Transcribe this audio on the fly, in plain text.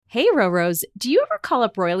Hey, Roros, do you ever call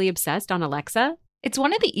up Royally Obsessed on Alexa? It's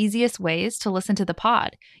one of the easiest ways to listen to the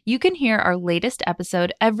pod. You can hear our latest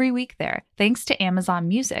episode every week there, thanks to Amazon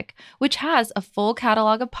Music, which has a full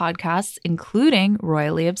catalog of podcasts, including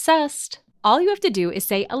Royally Obsessed. All you have to do is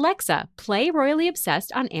say, Alexa, play Royally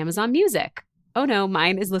Obsessed on Amazon Music. Oh no,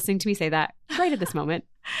 mine is listening to me say that right at this moment.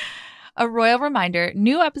 A royal reminder,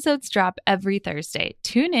 new episodes drop every Thursday.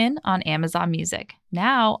 Tune in on Amazon Music.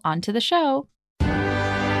 Now, on to the show.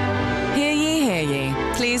 Hear ye, hear ye.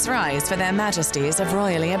 Please rise for their majesties of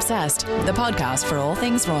Royally Obsessed, the podcast for all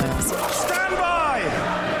things royals. Stand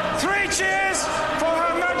by! 3 cheers for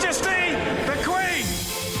Her Majesty, the Queen!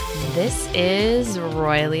 This is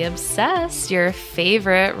Royally Obsessed, your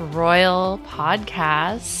favorite royal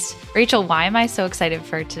podcast. Rachel, why am I so excited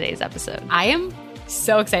for today's episode? I am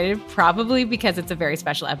so excited, probably because it's a very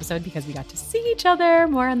special episode because we got to see each other.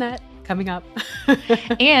 More on that coming up.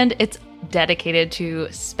 And it's dedicated to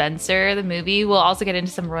Spencer, the movie. We'll also get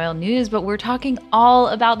into some royal news, but we're talking all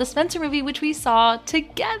about the Spencer movie, which we saw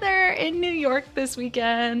together in New York this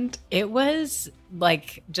weekend. It was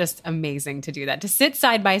like just amazing to do that, to sit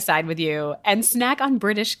side by side with you and snack on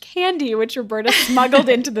British candy, which Roberta smuggled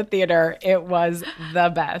into the theater. It was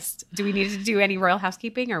the best. Do we need to do any royal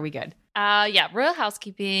housekeeping or are we good? Yeah, royal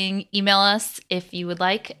housekeeping. Email us if you would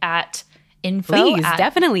like at info Please, at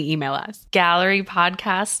definitely email us.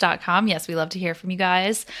 gallerypodcast.com. Yes, we love to hear from you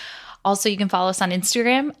guys. Also, you can follow us on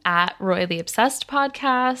Instagram at Royally Obsessed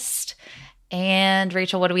Podcast. And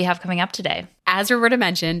Rachel, what do we have coming up today? As Roberta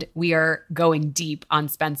mentioned, we are going deep on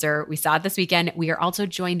Spencer. We saw it this weekend. We are also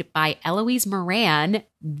joined by Eloise Moran,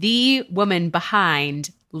 the woman behind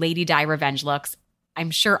Lady Di Revenge Looks. I'm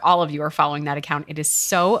sure all of you are following that account. It is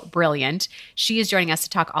so brilliant. She is joining us to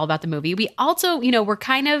talk all about the movie. We also, we're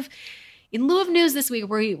kind of, in lieu of news this week,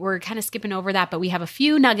 we're kind of skipping over that, but we have a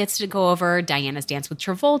few nuggets to go over. Diana's Dance with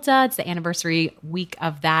Travolta. It's the anniversary week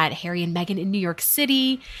of that. Harry and Meghan in New York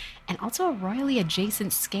City. And also a royally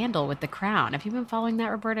adjacent scandal with The Crown. Have you been following that,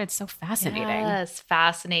 Roberta? It's so fascinating. Yes,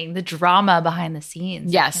 fascinating. The drama behind the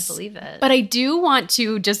scenes. Yes. I can't believe it. But I do want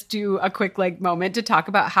to just do a quick moment to talk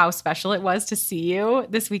about how special it was to see you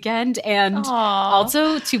this weekend. And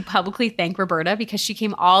also to publicly thank Roberta because she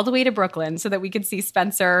came all the way to Brooklyn so that we could see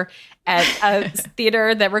Spencer at a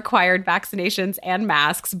theater that required vaccinations and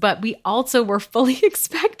masks. But we also were fully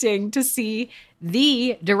expecting to see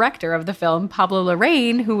the director of the film, Pablo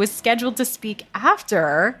Larraín, who was scheduled to speak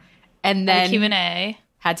after and then Q&A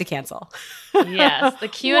had to cancel. Yes, the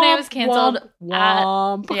Q&A was canceled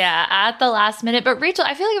womp. at the last minute. But Rachel,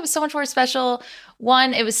 I feel like it was so much more special.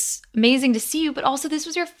 One, it was amazing to see you, but also this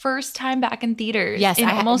was your first time back in theaters. Yes,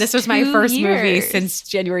 this was my first movie since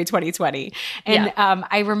January 2020. And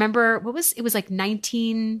I remember, what was like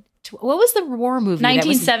what was the war movie?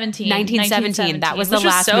 1917. 1917. That was the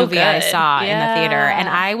last movie I saw in the theater. And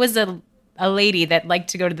I was a lady that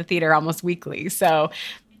liked to go to the theater almost weekly. So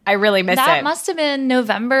I really miss it. That must have been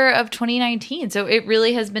November of 2019. So it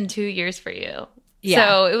really has been 2 years for you. Yeah.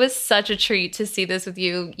 So it was such a treat to see this with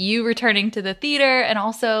you returning to the theater and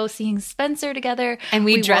also seeing Spencer together. And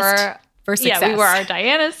we dressed for success. Yeah, we wore our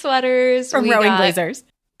Diana sweaters. From Rowing Blazers.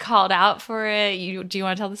 Called out for it. Do you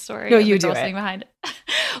want to tell the story? No, you do it. Sitting behind it.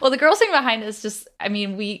 Well, the girl sitting behind us just,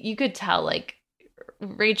 you could tell, like,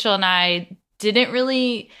 Rachel and I didn't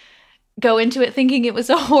really go into it thinking it was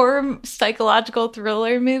a horror psychological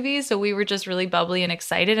thriller movie. So we were just really bubbly and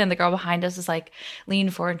excited. And the girl behind us was like,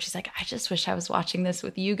 leaned forward and she's like, I just wish I was watching this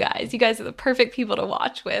with you guys. You guys are the perfect people to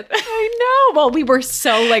watch with. I know. Well, we were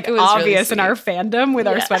so obvious really in our fandom with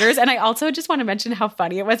our sweaters. And I also just want to mention how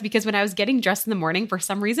funny it was because when I was getting dressed in the morning, for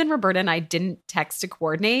some reason, Roberta and I didn't text to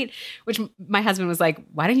coordinate, which my husband was like,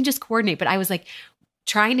 why don't you just coordinate? But I was like,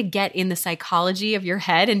 trying to get in the psychology of your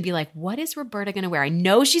head and be like, what is Roberta going to wear? I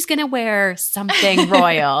know she's going to wear something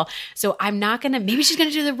royal. So I'm not going to, maybe she's going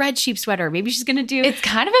to do the red sheep sweater. Maybe she's going to do. It's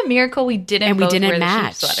kind of a miracle we didn't wear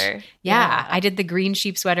match. The sheep sweater. Yeah. I did the green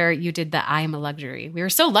sheep sweater. You did the I am a luxury. We were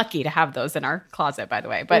so lucky to have those in our closet, by the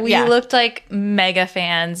way. But we looked like mega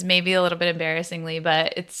fans, maybe a little bit embarrassingly,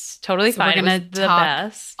 but it's totally fine. We're going to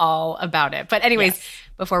talk all about it. But anyways,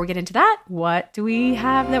 before we get into that, what do we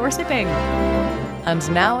have that we're sipping?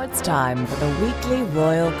 And now it's time for the weekly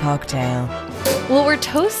royal cocktail. Well, we're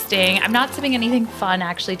toasting. I'm not sipping anything fun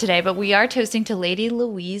actually today, but we are toasting to Lady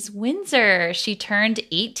Louise Windsor. She turned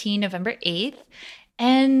 18 November 8th.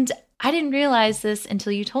 And I didn't realize this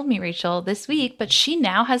until you told me, Rachel, this week, but she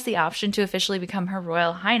now has the option to officially become Her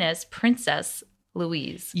Royal Highness Princess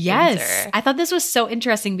Louise. Yes. Windsor. I thought this was so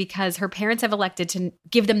interesting because her parents have elected to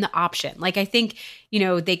give them the option. Like, I think,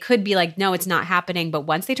 they could be like, no, it's not happening. But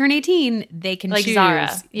once they turn 18, they can like choose. Zara.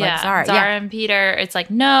 Like Zara and Peter. It's like,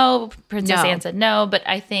 no. Princess No. Anne said no. But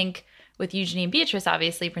I think with Eugenie and Beatrice,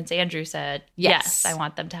 obviously, Prince Andrew said, yes, I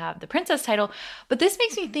want them to have the princess title. But this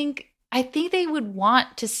makes me think, I think they would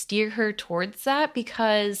want to steer her towards that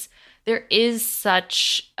because there is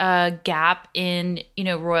such a gap in,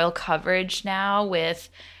 royal coverage now with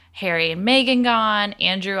Harry and Meghan gone,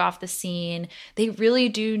 Andrew off the scene. They really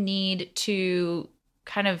do need to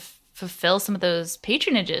kind of fulfill some of those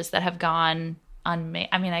patronages that have gone I mean,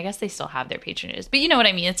 I guess they still have their patronages, but you know what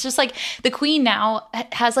I mean? It's just like the Queen now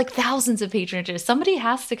has like thousands of patronages. Somebody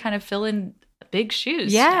has to kind of fill in big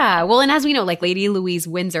shoes. Yeah. Well, and as we know, like Lady Louise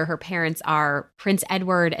Windsor, her parents are Prince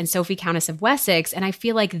Edward and Sophie Countess of Wessex. And I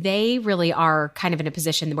feel like they really are kind of in a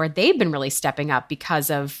position where they've been really stepping up because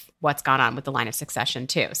of what's gone on with the line of succession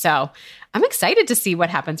too. So I'm excited to see what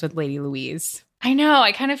happens with Lady Louise. I know.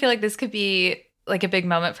 I kind of feel like this could be like a big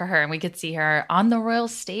moment for her and we could see her on the royal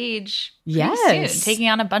stage pretty soon, taking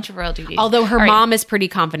on a bunch of royal duties. Although her mom is pretty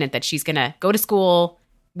confident that she's going to go to school,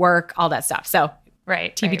 work, all that stuff. So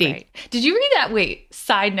Right. TBD. Right. Did you read that? Wait,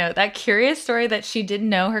 side note, that curious story that she didn't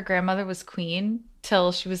know her grandmother was queen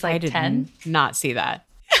till she was like 10? I did not see that.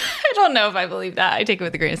 I don't know if I believe that. I take it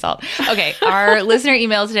with a grain of salt. Okay. Our listener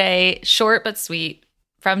email today, short but sweet,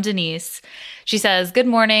 from Denise. She says, "Good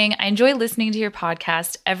morning. I enjoy listening to your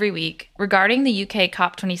podcast every week. Regarding the UK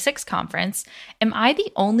COP26 conference, am I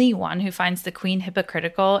the only one who finds the Queen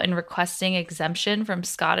hypocritical in requesting exemption from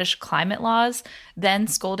Scottish climate laws, then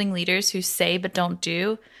scolding leaders who say but don't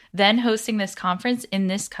do, then hosting this conference in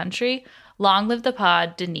this country? Long live the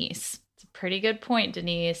pod, Denise." It's a pretty good point,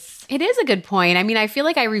 Denise. It is a good point. I mean, I feel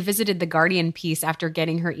like I revisited the Guardian piece after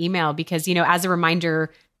getting her email because, as a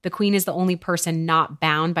reminder, the Queen is the only person not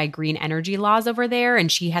bound by green energy laws over there,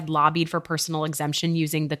 and she had lobbied for personal exemption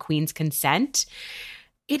using the Queen's consent.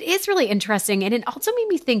 It is really interesting, and it also made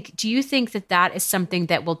me think, do you think that that is something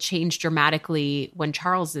that will change dramatically when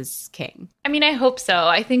Charles is king? I mean, I hope so.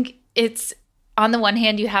 I think it's, on the one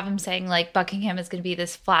hand, you have him saying, like, Buckingham is going to be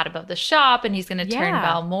this flat above the shop, and he's going to turn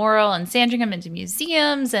Balmoral and Sandringham into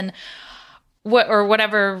museums, and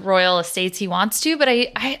whatever royal estates he wants to. But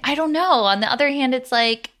I don't know. On the other hand, it's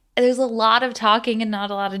like there's a lot of talking and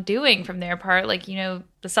not a lot of doing from their part. Like,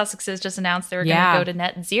 the Sussexes just announced they were going to go to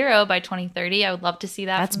net zero by 2030. I would love to see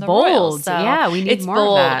that. That's from the bold. royals. So yeah, we need more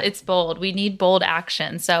bold. of that. It's bold. We need bold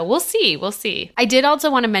action. So we'll see. We'll see. I did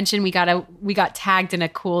also want to mention we got tagged in a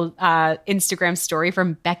cool Instagram story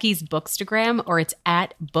from Becky's Bookstagram, or it's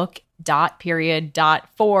at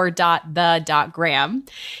book.period.for.the.gram.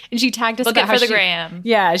 And she tagged us about how the gram.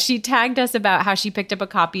 Yeah, she tagged us about how she picked up a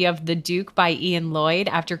copy of The Duke by Ian Lloyd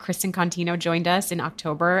after Kristen Contino joined us in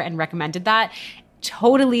October and recommended that.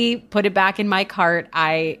 Totally put it back in my cart.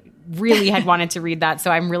 I really had wanted to read that,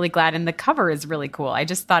 so I'm really glad. And the cover is really cool. I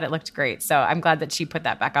just thought it looked great. So I'm glad that she put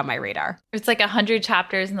that back on my radar. It's like 100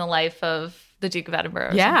 chapters in the life of the Duke of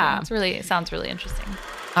Edinburgh. Yeah. It sounds really interesting.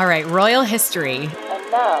 All right, royal history.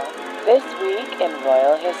 And now, this week in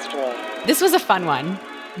royal history. This was a fun one.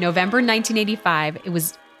 November 1985, it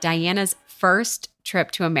was Diana's first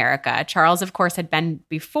trip to America. Charles, of course, had been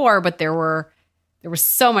before, but there was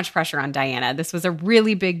so much pressure on Diana. This was a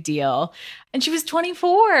really big deal. And she was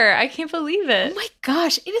 24. I can't believe it. Oh my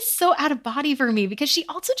gosh, it is so out of body for me because she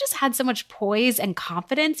also just had so much poise and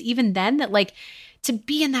confidence even then that, like, to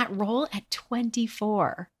be in that role at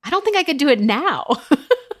 24. I don't think I could do it now.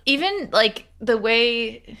 Even like the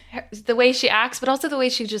way she acts, but also the way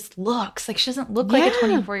she just looks. Like, she doesn't look like a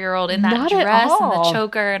 24-year-old in that dress and the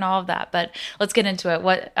choker and all of that. But let's get into it.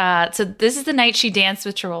 So this is the night she danced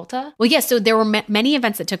with Travolta? Well, yes. So there were many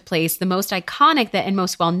events that took place. The most iconic and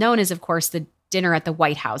most well-known is, of course, the dinner at the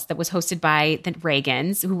White House that was hosted by the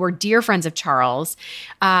Reagans, who were dear friends of Charles.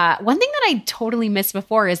 One thing that I totally missed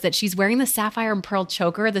before is that she's wearing the sapphire and pearl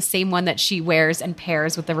choker, the same one that she wears and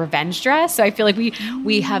pairs with the revenge dress. So I feel like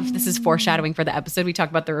we have, this is foreshadowing for the episode. We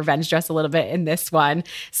talked about the revenge dress a little bit in this one.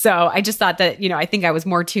 So I just thought that, I think I was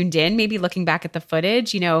more tuned in, maybe looking back at the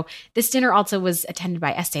footage. This dinner also was attended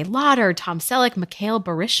by Estee Lauder, Tom Selleck, Mikhail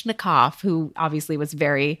Baryshnikov, who obviously was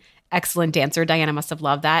very excellent dancer. Diana must have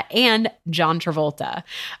loved that. And John Travolta.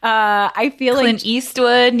 I feel Clint like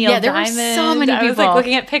Eastwood, Neil Diamond. There were so many people. I was like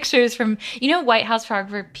looking at pictures from, White House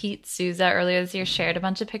photographer Pete Souza earlier this year shared a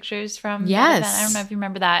bunch of pictures from that event. I don't know if you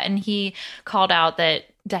remember that. And he called out that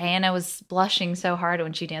Diana was blushing so hard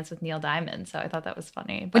when she danced with Neil Diamond. So I thought that was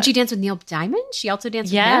funny. When But she danced with Neil Diamond, she also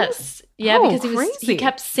danced with him? yes. Yeah, Oh, because he crazy.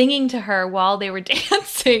 kept singing to her while they were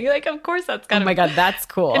dancing. Like, of course, that's Oh kind my of God, that's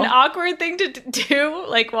cool. an awkward thing to do,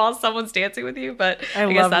 like while someone's dancing with you. But I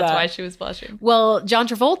guess love that's that. why she was blushing. Well, John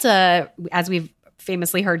Travolta, as we've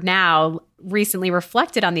famously heard now, recently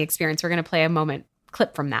reflected on the experience. We're going to play a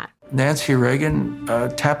clip from that. Nancy Reagan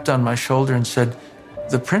tapped on my shoulder and said,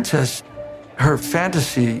 "The princess, her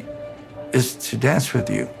fantasy is to dance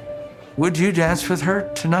with you. Would you dance with her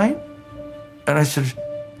tonight?" And I said,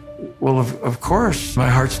 "Well, of course." My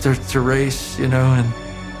heart starts to race, and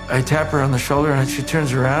I tap her on the shoulder, and she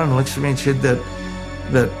turns around and looks at me, and she had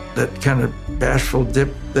that kind of bashful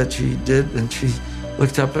dip that she did, and she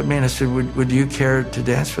looked up at me, and I said, would you care to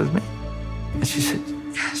dance with me? And she said,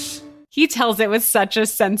 "Yes." He tells it with such a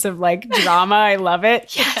sense of like drama. I love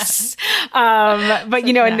it. Yes. But,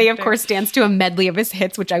 and they, of actor. course, dance to a medley of his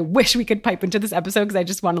hits, which I wish we could pipe into this episode because I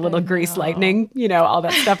just want a little grease lightning, all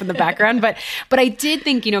that stuff in the background. But I did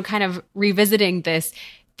think, kind of revisiting this,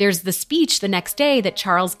 there's the speech the next day that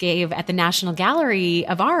Charles gave at the National Gallery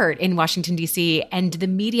of Art in Washington, D.C. And the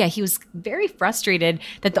media, he was very frustrated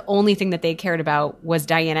that the only thing that they cared about was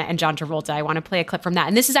Diana and John Travolta. I want to play a clip from that.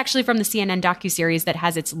 And this is actually from the CNN docuseries that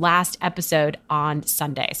has its last episode on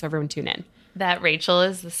Sunday. So everyone tune in. That Rachel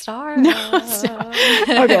is the star.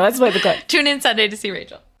 Okay, let's play the clip. Tune in Sunday to see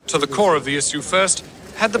Rachel. To the core of the issue first,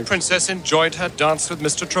 had the princess enjoyed her dance with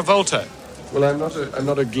Mr. Travolta? Well, I'm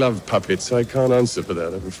not a glove puppet, so I can't answer for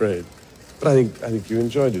that, I'm afraid. But I think you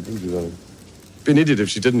enjoyed it, didn't you, darling? Be an idiot if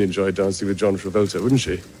she didn't enjoy dancing with John Travolta, wouldn't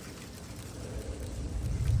she?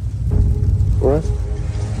 All right?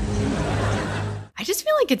 I just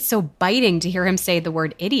feel like it's so biting to hear him say the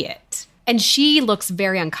word idiot. And she looks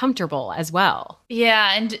very uncomfortable as well.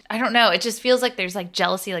 Yeah, and I don't know. It just feels like there's like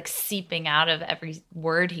jealousy like seeping out of every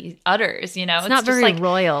word he utters, It's It's not just very like,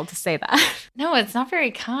 royal to say that. no, it's not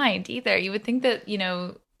very kind either. You would think that,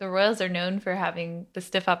 the royals are known for having the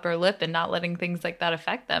stiff upper lip and not letting things like that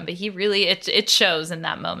affect them. But he really, it shows in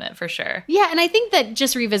that moment for sure. Yeah, and I think that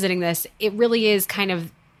just revisiting this, it really is kind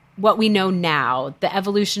of what we know now, the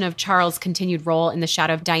evolution of Charles' continued role in the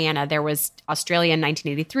shadow of Diana. There was Australia in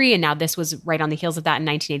 1983, and now this was right on the heels of that in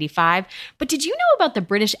 1985. But did you know about the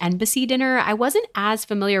British Embassy dinner? I wasn't as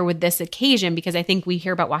familiar with this occasion because I think we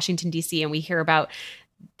hear about Washington, D.C., and we hear about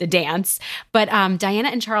the dance. But Diana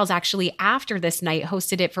and Charles actually, after this night,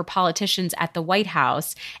 hosted it for politicians at the White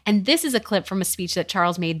House. And this is a clip from a speech that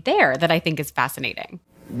Charles made there that I think is fascinating.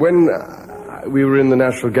 When we were in the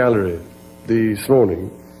National Gallery this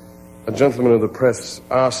morning, a gentleman of the press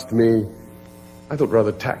asked me, I thought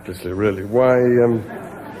rather tactlessly, really, why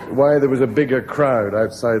there was a bigger crowd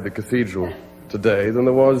outside the cathedral today than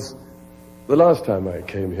there was the last time I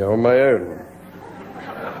came here on my own.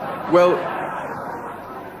 Well,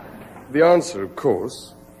 the answer, of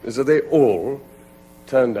course, is that they all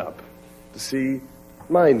turned up to see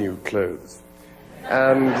my new clothes.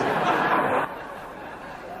 And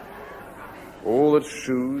all the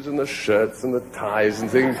shoes and the shirts and the ties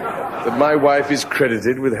and things that my wife is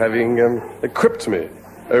credited with having equipped me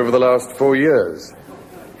over the last 4 years.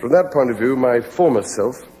 From that point of view, my former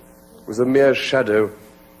self was a mere shadow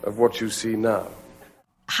of what you see now.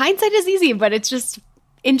 Hindsight is easy, but it's just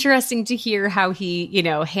interesting to hear how he,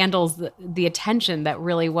 handles the attention that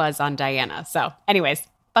really was on Diana. So anyways,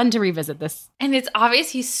 fun to revisit this. And it's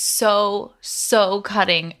obvious he's so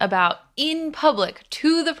cutting about in public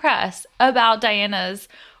to the press about Diana's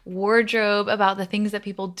wardrobe, about the things that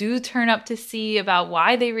people do turn up to see, about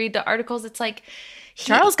why they read the articles. It's like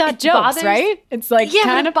Charles got jokes, right? It's like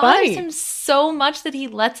kind of bothers funny. him so much that he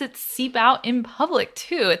lets it seep out in public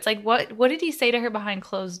too. It's like what did he say to her behind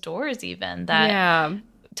closed doors even that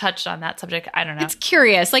touched on that subject? I don't know. It's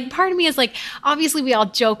curious. Like part of me is like, obviously we all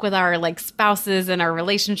joke with our like spouses and our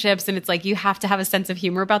relationships, and it's like you have to have a sense of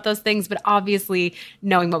humor about those things, but obviously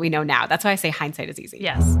knowing what we know now, that's why I say hindsight is easy.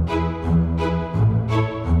 Yes.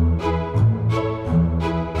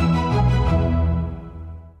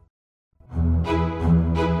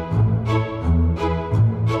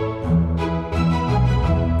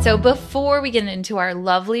 So before we get into our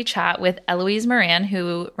lovely chat with Eloise Moran,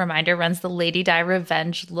 who, reminder, runs the Lady Di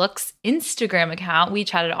Revenge Looks Instagram account, we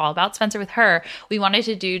chatted all about Spencer with her. We wanted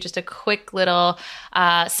to do just a quick little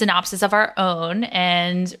synopsis of our own,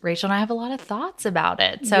 and Rachel and I have a lot of thoughts about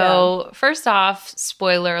it. So first off,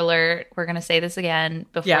 spoiler alert, we're going to say this again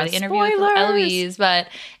before the interview with Eloise, but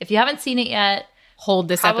if you haven't seen it yet, hold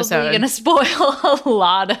this probably episode. Going to spoil a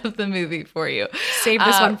lot of the movie for you. Save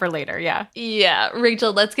this one for later. Yeah. Yeah.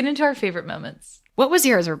 Rachel, let's get into our favorite moments. What was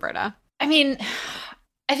yours, Roberta? I mean,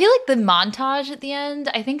 I feel like the montage at the end,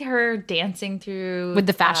 I think her dancing through With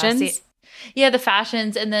the fashions? the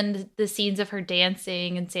fashions, and then the scenes of her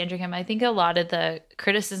dancing and Sandringham. I think a lot of the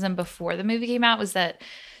criticism before the movie came out was that,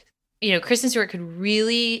 Kristen Stewart could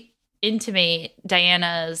really intimate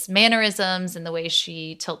Diana's mannerisms and the way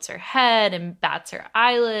she tilts her head and bats her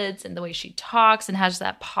eyelids and the way she talks and has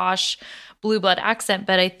that posh blue blood accent.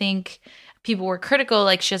 But I think people were critical,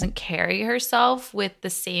 like she doesn't carry herself with the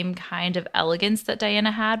same kind of elegance that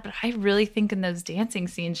Diana had. But I really think in those dancing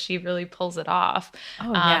scenes, she really pulls it off.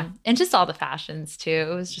 Oh, yeah. And just all the fashions too.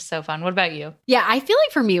 It was just so fun. What about you? Yeah, I feel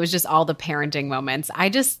like for me, it was just all the parenting moments. I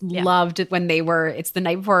just loved it when it's the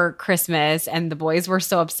night before Christmas and the boys were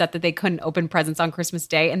so upset that they couldn't open presents on Christmas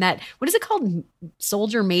Day. And that, what is it called?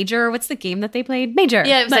 Soldier Major? What's the game that they played? Major.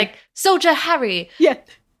 Yeah, it was like Soldier Harry. Yeah.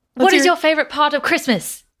 What is your favorite part of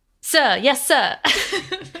Christmas? Sir, yes, sir.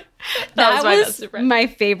 That was my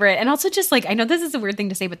favorite. And also just like, I know this is a weird thing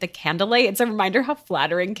to say, but the candlelight, it's a reminder how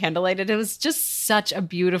flattering candlelight it was. Just such a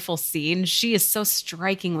beautiful scene. She is so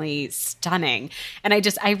strikingly stunning. And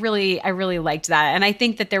I really liked that. And I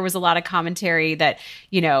think that there was a lot of commentary that,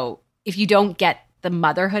 if you don't get the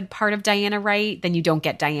motherhood part of Diana right, then you don't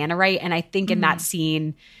get Diana right. And I think in that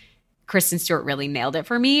scene, Kristen Stewart really nailed it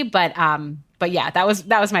for me. But yeah, that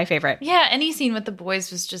was my favorite. Yeah, any scene with the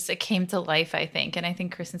boys was just, it came to life, I think. And I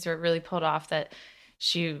think Kristen Stewart really pulled off that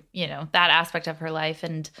she, that aspect of her life.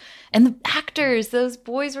 And the actors, those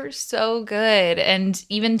boys were so good. And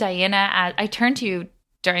even Diana, I turned to you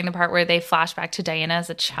during the part where they flash back to Diana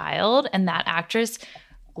as a child, and that actress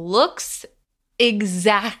looks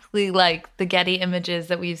exactly like the Getty images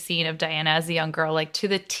that we've seen of Diana as a young girl, like to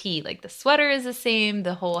the T. Like the sweater is the same,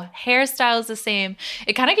 the whole hairstyle is the same.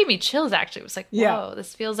 It kind of gave me chills, actually. It was like, whoa,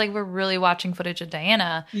 this feels like we're really watching footage of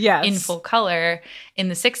Diana in full color in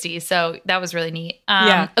the 60s. So that was really neat.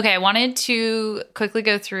 Okay, I wanted to quickly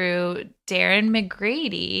go through Darren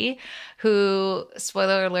McGrady, who,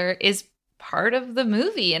 spoiler alert, is part of the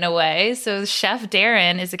movie in a way. So Chef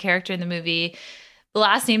Darren is a character in the movie. The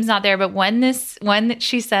last name's not there, but when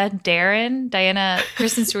she said Darren,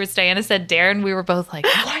 Kristen Stewart's Diana said Darren, we were both like,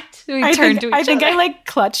 what? We turned to each other. I think I like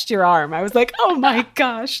clutched your arm. I was like, oh my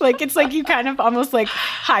gosh. Like, it's like you kind of almost like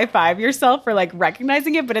high five yourself for like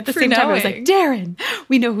recognizing it. But at the same time, I was like, Darren,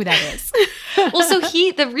 we know who that is. Well, so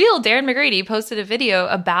the real Darren McGrady posted a video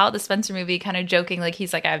about the Spencer movie, kind of joking, like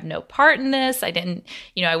he's like, I have no part in this. I didn't,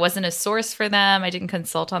 I wasn't a source for them. I didn't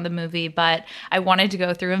consult on the movie, but I wanted to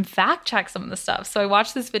go through and fact check some of the stuff. So I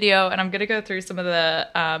watched this video and I'm going to go through some of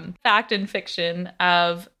the fact and fiction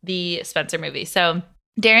of the Spencer movie. So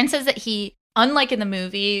Darren says that he, unlike in the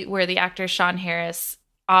movie where the actor Sean Harris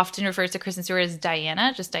often refers to Kristen Stewart as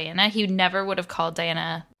Diana, just Diana, he never would have called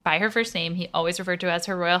Diana by her first name. He always referred to her as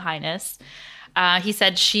Her Royal Highness. He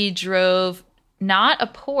said she drove not a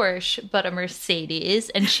Porsche, but a Mercedes.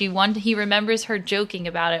 And he remembers her joking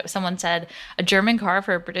about it. Someone said, a German car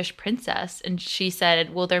for a British princess. And she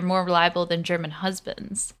said, well, they're more reliable than German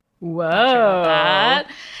husbands. Whoa. Not sure about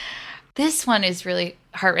that. This one is really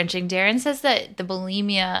heart-wrenching. Darren says that the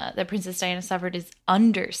bulimia that Princess Diana suffered is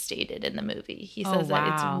understated in the movie. He says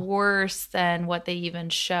that it's worse than what they even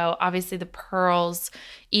show. Obviously,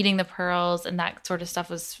 eating the pearls and that sort of stuff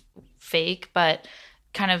was fake, but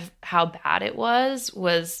kind of how bad it was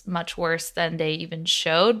much worse than they even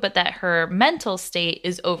showed, but that her mental state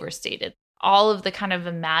is overstated. All of the kind of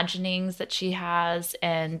imaginings that she has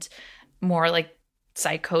and more like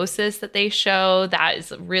psychosis that they show, that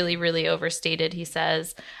is really, really overstated, he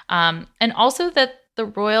says. And also that the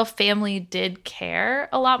royal family did care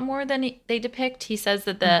a lot more than they depict. He says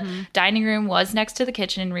that the dining room was next to the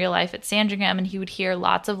kitchen in real life at Sandringham, and he would hear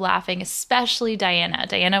lots of laughing, especially Diana.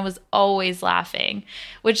 Diana was always laughing,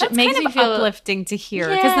 which That's makes kind me of feel uplifting to hear,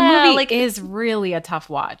 because the movie like, is really a tough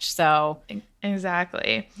watch. So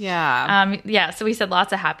exactly. Yeah. So we said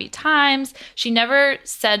lots of happy times. She never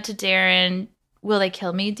said to Darren, will they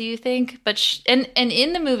kill me, do you think? But and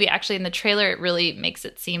in the movie, actually, in the trailer, it really makes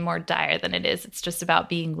it seem more dire than it is. It's just about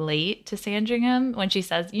being late to Sandringham when she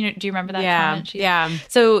says, do you remember that comment? Yeah.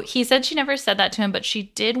 So he said she never said that to him, but she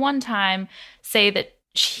did one time say that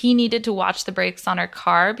he needed to watch the brakes on her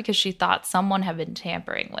car because she thought someone had been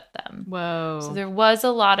tampering with them. Whoa. So there was a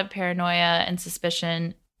lot of paranoia and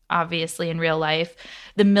suspicion, obviously, in real life.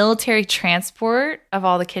 The military transport of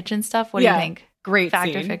all the kitchen stuff, what do you think? Great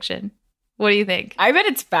Fact or fiction? What do you think? I bet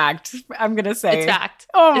it's fact. I'm going to say. It's fact.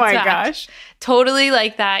 Oh my gosh. Totally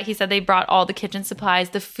like that. He said they brought all the kitchen supplies.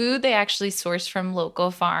 The food they actually sourced from local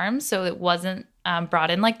farms, so it wasn't brought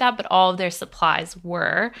in like that, but all of their supplies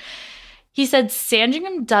were. He said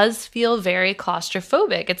Sandringham does feel very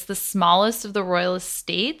claustrophobic. It's the smallest of the royal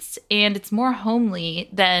estates, and it's more homely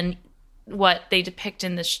than what they depict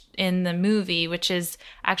in the movie, which is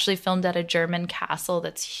actually filmed at a German castle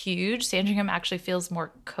that's huge. Sandringham actually feels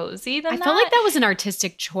more cozy than that. I felt like that was an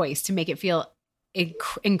artistic choice to make it feel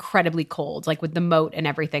incredibly cold, like with the moat and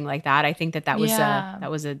everything like that. I think that was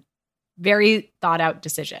a very thought out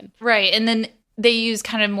decision. Right. And then they use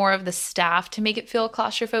kind of more of the staff to make it feel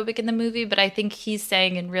claustrophobic in the movie. But I think he's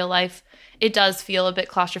saying in real life, it does feel a bit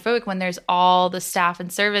claustrophobic when there's all the staff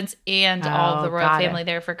and servants and all of the royal family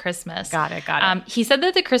there for Christmas. Got it. He said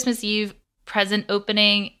that the Christmas Eve present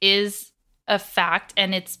opening is a fact,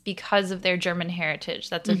 and it's because of their German heritage.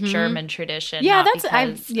 That's a German tradition. Yeah, that makes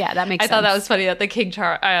sense. I thought that was funny that the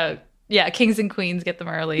kings and queens get them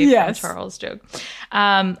early. Yes. From Charles joke.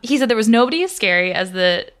 He said there was nobody as scary as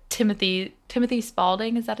the Timothy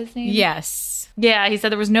Spalding. Is that his name? Yes. Yeah, he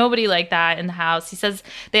said there was nobody like that in the house. He says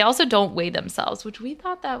they also don't weigh themselves, which we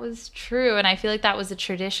thought that was true. And I feel like that was a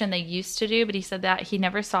tradition they used to do, but he said that he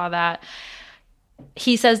never saw that.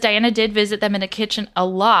 He says Diana did visit them in the kitchen a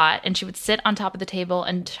lot, and she would sit on top of the table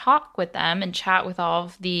and talk with them and chat with all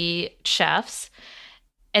of the chefs.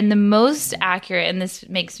 And the most accurate, and this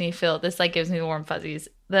makes me feel, this like gives me warm fuzzies,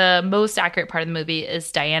 the most accurate part of the movie is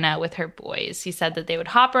Diana with her boys. He said that they would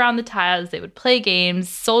hop around the tiles, they would play games.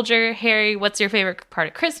 Soldier, Harry, what's your favorite part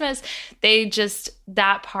of Christmas?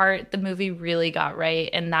 That part, the movie really got right.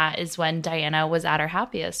 And that is when Diana was at her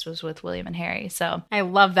happiest, was with William and Harry. So I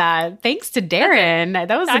love that. Thanks to Darren.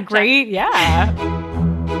 That was a great, yeah.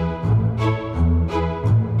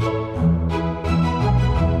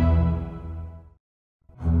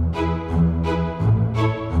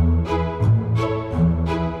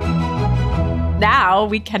 Now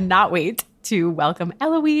we cannot wait to welcome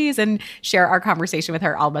Eloise and share our conversation with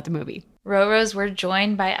her all about the movie. Rose, we're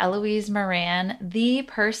joined by Eloise Moran, the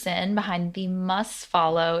person behind the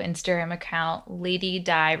must-follow Instagram account Lady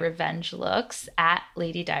Di Revenge Looks, at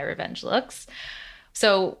Lady Di Revenge Looks.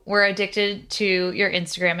 So we're addicted to your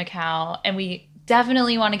Instagram account, and we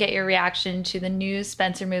definitely want to get your reaction to the new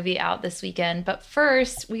Spencer movie out this weekend. But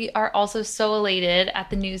first, we are also so elated at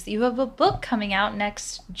the news that you have a book coming out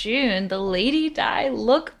next June, the Lady Di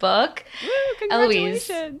Lookbook. Woo,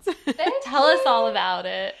 congratulations. Eloise, tell us all about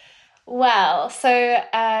it. Well,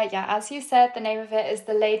 as you said, the name of it is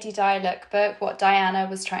the Lady Di Lookbook, what Diana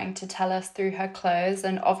was trying to tell us through her clothes.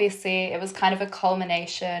 And obviously it was kind of a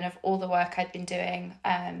culmination of all the work I'd been doing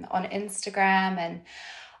on Instagram. And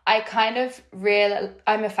I kind of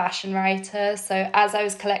I'm a fashion writer, so as I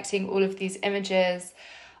was collecting all of these images,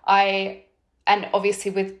 and obviously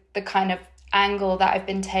with the kind of angle that I've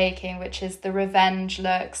been taking, which is the revenge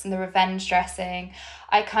looks and the revenge dressing,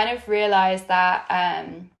 I kind of realized that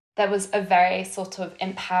there was a very sort of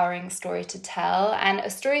empowering story to tell, and a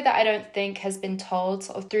story that I don't think has been told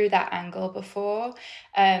sort of through that angle before.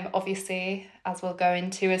 Obviously, as we'll go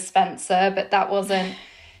into, is Spencer, but that wasn't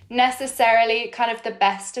necessarily kind of the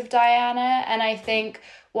best of Diana. And I think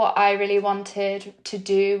what I really wanted to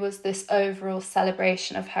do was this overall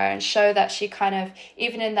celebration of her and show that she kind of,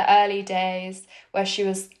 even in the early days where she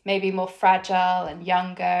was maybe more fragile and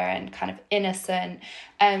younger and kind of innocent,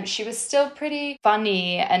 she was still pretty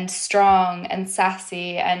funny and strong and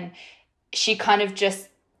sassy, and she kind of just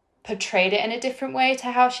portrayed it in a different way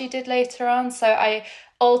to how she did later on. So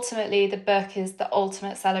ultimately, the book is the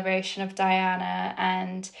ultimate celebration of Diana,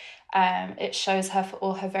 and it shows her for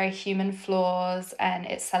all her very human flaws, and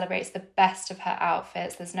it celebrates the best of her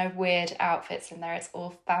outfits. There's no weird outfits in there. It's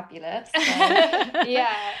all fabulous.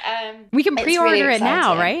 So, we can pre-order really it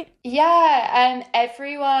now, right? Yeah,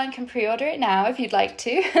 everyone can pre-order it now if you'd like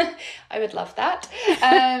to. I would love that.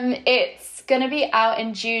 It's going to be out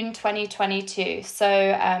in June 2022, so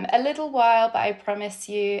a little while, but I promise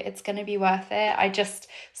you it's going to be worth it. I just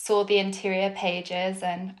saw the interior pages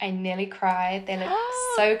and I nearly cried. They look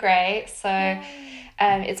so great. So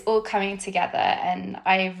it's all coming together, and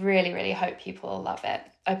I really, really hope people will love it.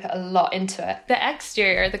 I put a lot into it. The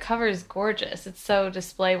exterior, the cover is gorgeous. It's so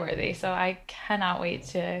display worthy. So I cannot wait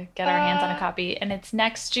to get our hands on a copy. And it's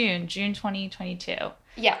next June 2022.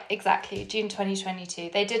 Yeah, exactly. June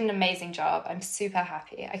 2022. They did an amazing job. I'm super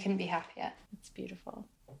happy. I couldn't be happier. It's beautiful.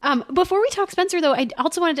 Before we talk Spencer, though, I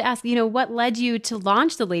also wanted to ask, what led you to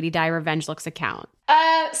launch the Lady Di Revenge Looks account?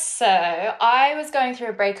 So I was going through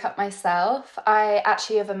a breakup myself. I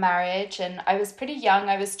actually have a marriage, and I was pretty young.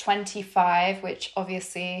 I was 25, which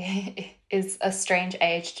obviously is a strange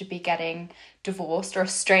age to be getting divorced or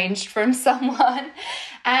estranged from someone.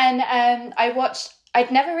 And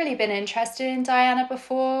I'd never really been interested in Diana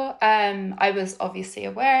before. I was obviously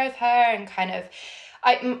aware of her and kind of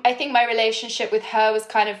I think my relationship with her was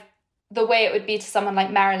kind of the way it would be to someone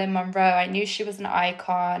like Marilyn Monroe. I knew she was an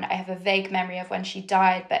icon. I have a vague memory of when she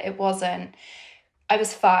died, but it wasn't. I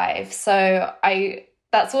was 5, so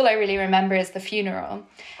that's all I really remember is the funeral.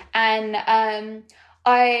 And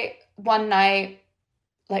I, one night,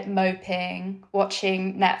 like moping,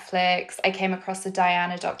 watching Netflix, I came across a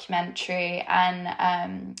Diana documentary,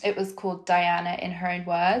 and it was called Diana in Her Own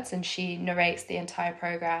Words, and she narrates the entire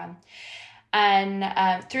program,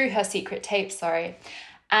 and through her secret tape,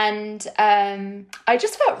 and I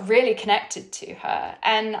just felt really connected to her,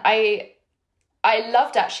 and I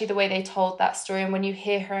loved actually the way they told that story, and when you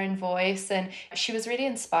hear her own voice, and she was really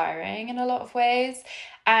inspiring in a lot of ways,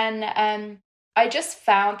 and I just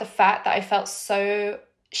found the fact that I felt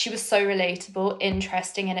she was so relatable,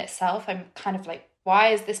 interesting in itself. I'm kind of like,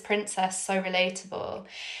 why is this princess so relatable?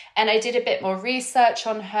 And I did a bit more research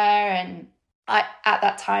on her, and at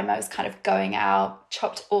that time I was kind of going out,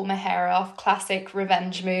 chopped all my hair off, classic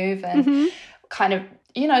revenge move, and kind of,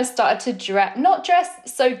 started to not dress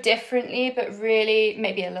so differently, but really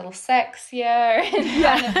maybe a little sexier, and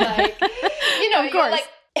kind of like, you're like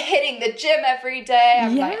hitting the gym every day.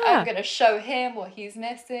 I'm like, I'm going to show him what he's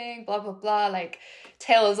missing, blah, blah, blah, like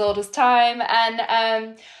tale as old as time.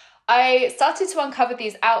 And I started to uncover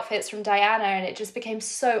these outfits from Diana, and it just became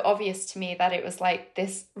so obvious to me that it was like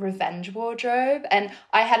this revenge wardrobe. And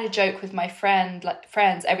I had a joke with my friends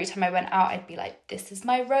every time I went out, I'd be like, this is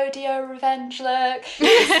my rodeo revenge look.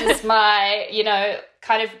 This is my,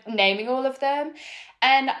 kind of naming all of them.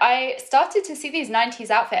 And I started to see these 90s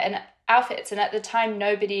outfits, and at the time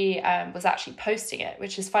nobody was actually posting it,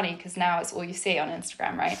 which is funny because now it's all you see on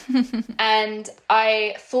Instagram, right? And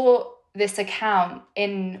I thought this account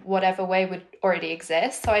in whatever way would already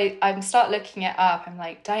exist, so I start looking it up. I'm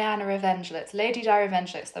like, Diana revenge looks, Lady Di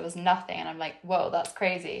revenge looks. There was nothing, and I'm like, whoa, that's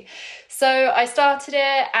crazy. So I started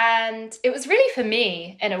it, and it was really for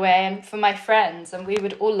me in a way, and for my friends, and we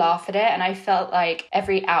would all laugh at it, and I felt like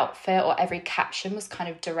every outfit or every caption was kind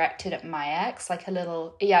of directed at my ex, like a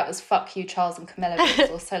little, it was fuck you Charles and Camilla, but it was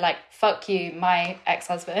also like fuck you my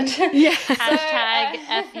ex-husband. Hashtag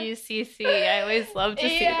FUCC. I always love to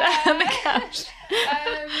see that on the couch.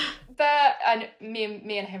 But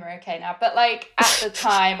me and him are okay now, but like at the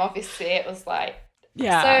time obviously it was like,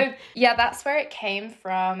 so that's where it came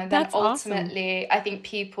from. And then ultimately awesome. I think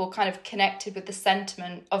people kind of connected with the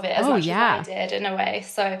sentiment of it as much as I did in a way.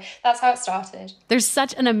 So that's how it started. There's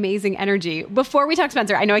such an amazing energy. Before we talk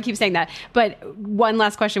Spencer, I know I keep saying that, but one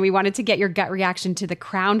last question. We wanted to get your gut reaction to the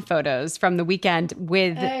crown photos from the weekend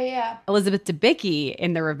with Elizabeth Debicki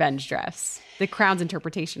in the revenge dress, the crown's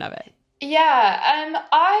interpretation of it.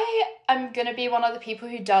 I am going to be one of the people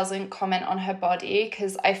who doesn't comment on her body,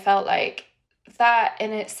 because I felt like that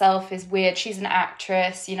in itself is weird. She's an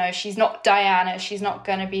actress, she's not Diana. She's not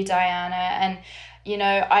going to be Diana. And,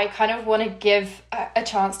 I kind of want to give a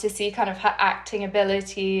chance to see kind of her acting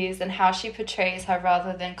abilities and how she portrays her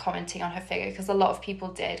rather than commenting on her figure, because a lot of people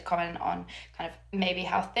did comment on kind of maybe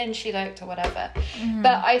how thin she looked or whatever.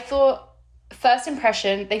 But I thought, first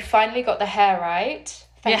impression, they finally got the hair right.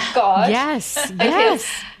 Thank God. Yes.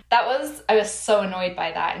 I was so annoyed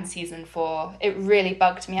by that in season 4. It really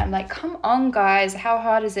bugged me. I'm like, come on, guys. How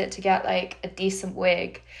hard is it to get like a decent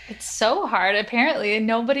wig? It's so hard, apparently, and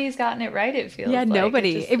nobody's gotten it right, it feels like.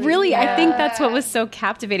 Nobody. It really, I think that's what was so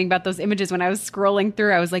captivating about those images. When I was scrolling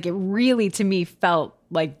through, I was like, it really, to me, felt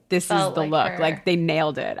like this is the look. Her. Like they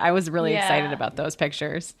nailed it. I was really excited about those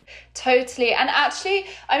pictures. Totally. And actually,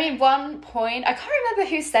 one point, I can't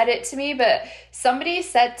remember who said it to me, but somebody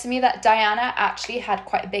said to me that Diana actually had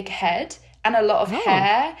quite a big head and a lot of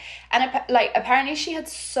hair. And apparently she had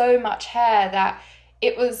so much hair that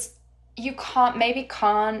it was, you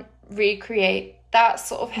can't recreate that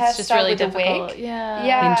sort of hairstyle it's just really with difficult. a wig.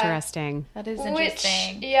 Yeah. Interesting. That is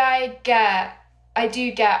interesting. Which, I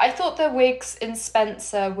do get. I thought the wigs in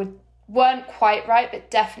Spencer weren't quite right,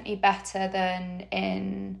 but definitely better than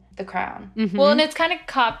in The Crown. Well, and it's kind of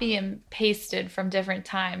copy and pasted from different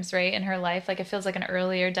times, right, in her life. Like it feels like an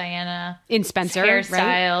earlier Diana in Spencer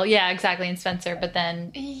hairstyle. Right? Yeah, exactly, in Spencer, but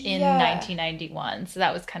then in 1991. So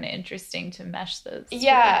that was kind of interesting to mesh those.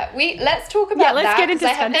 Yeah, let's talk about that. Let's get into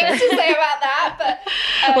Spencer. I have things to say about that,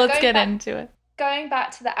 but let's get into it. going back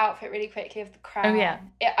to the outfit really quickly of the crown. Oh, yeah.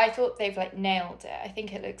 I thought they've like nailed it. I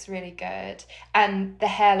think it looks really good. And the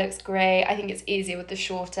hair looks great. I think it's easier with the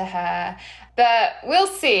shorter hair. But we'll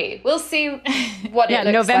see. We'll see what it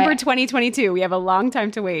looks November like. 2022. We have a long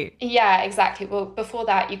time to wait. Yeah, exactly. Well, before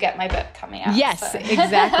that, you get my book coming out. Yes, so.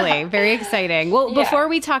 exactly. Very exciting. Well, Yeah. before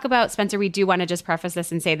we talk about Spencer, we do want to just preface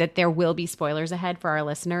this and say that there will be spoilers ahead for our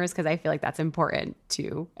listeners, because I feel like that's important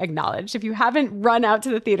to acknowledge. If you haven't run out to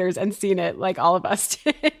the theaters and seen it like all of us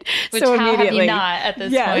did, Which so how have immediately, you not at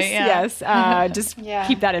this yes, point? Yeah. Yes, just Yeah.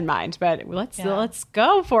 keep that in mind. But let's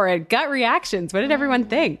go for it. Gut reactions. What did everyone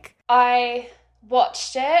think? I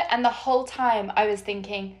watched it, and the whole time I was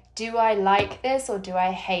thinking, do I like this or do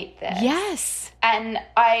I hate this? Yes. And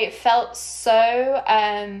I felt so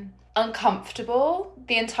uncomfortable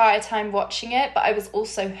the entire time watching it, but I was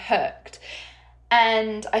also hooked.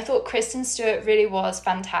 And I thought Kristen Stewart really was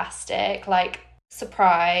fantastic, like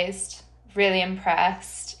surprised, really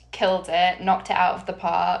impressed, killed it, knocked it out of the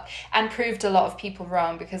park, and proved a lot of people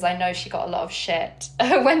wrong, because I know she got a lot of shit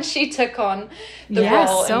when she took on the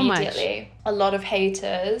role so immediately. A lot of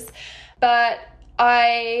haters. But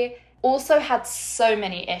I also had so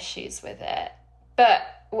many issues with it. But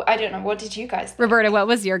I don't know, what did you guys think? Roberta, what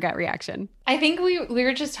was your gut reaction? I think we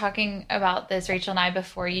were just talking about this, Rachel and I,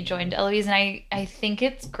 before you joined, Eloise, and I think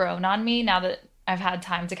it's grown on me now that I've had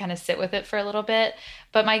time to kind of sit with it for a little bit.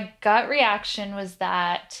 But my gut reaction was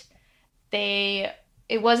that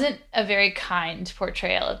it wasn't a very kind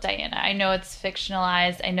portrayal of Diana. I know it's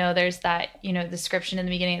fictionalized. I know there's that, description in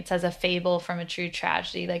the beginning. It says a fable from a true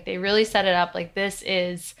tragedy. Like, they really set it up like this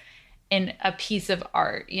is a piece of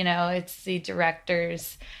art. It's the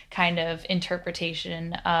director's kind of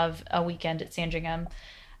interpretation of A Weekend at Sandringham.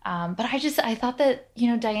 But I thought that,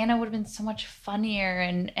 Diana would have been so much funnier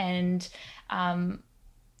and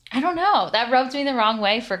I don't know. That rubbed me the wrong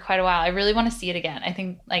way for quite a while. I really want to see it again. I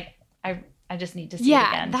think I just need to see it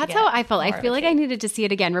again. Yeah, that's how I felt. I feel like I needed to see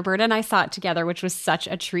it again. Roberta and I saw it together, which was such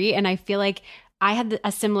a treat. And I feel like I had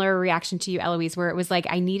a similar reaction to you, Eloise, where it was like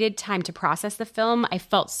I needed time to process the film. I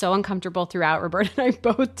felt so uncomfortable throughout. Roberta and I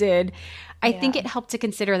both did. I think it helped to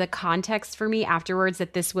consider the context for me afterwards,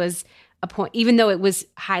 that this was a point, even though it was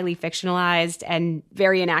highly fictionalized and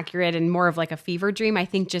very inaccurate and more of like a fever dream. I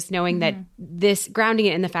think just knowing that this, grounding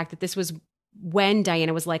it in the fact that this was when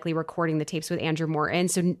Diana was likely recording the tapes with Andrew Morton.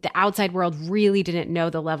 So the outside world really didn't know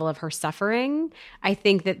the level of her suffering. I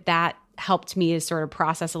think that helped me to sort of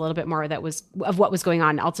process a little bit more of what was going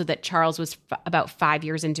on. Also that Charles was about 5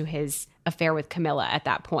 years into his affair with Camilla at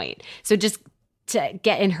that point. So just to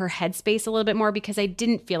get in her headspace a little bit more, because I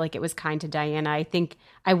didn't feel like it was kind to Diana. I think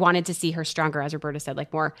I wanted to see her stronger, as Roberta said,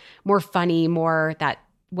 like more funny, more that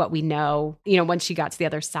what we know, once she got to the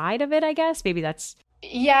other side of it, I guess. Maybe that's...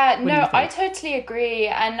 Yeah, no, I totally agree.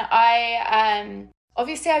 And I,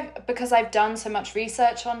 obviously, because I've done so much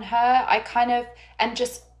research on her, I kind of, and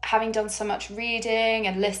just having done so much reading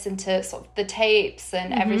and listened to sort of the tapes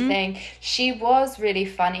and everything, she was really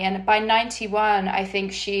funny. And by 91, I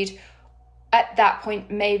think at that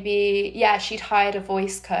point, maybe, she'd hired a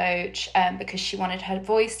voice coach because she wanted her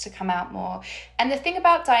voice to come out more. And the thing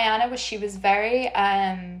about Diana was she was very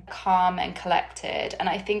calm and collected. And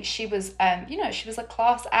I think she was, she was a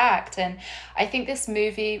class act. And I think this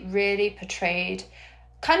movie really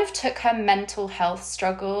kind of took her mental health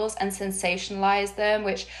struggles and sensationalized them,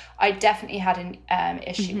 which I definitely had an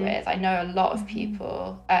issue with. I know a lot of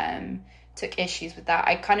people took issues with that.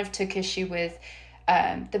 I kind of took issue with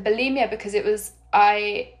the bulimia, because it was,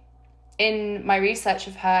 in my research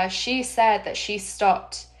of her, she said that she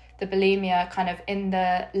stopped the bulimia kind of in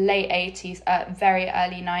the late 80s, very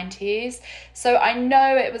early 90s. So I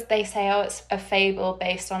know they say, it's a fable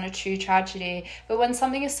based on a true tragedy. But when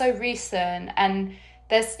something is so recent and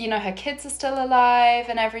there's, her kids are still alive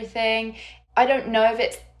and everything, I don't know if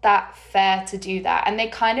it's that fair to do that. And they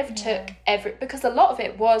kind of took because a lot of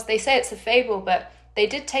it was, they say it's a fable, but they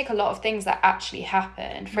did take a lot of things that actually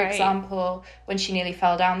happened. For example, when she nearly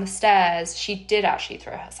fell down the stairs, she did actually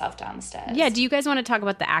throw herself down the stairs. Yeah, do you guys want to talk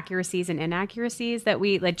about the accuracies and inaccuracies that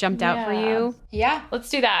we jumped out for you? Yeah. Let's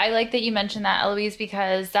do that. I like that you mentioned that, Eloise,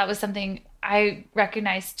 because that was something I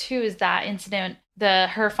recognized too, is that incident,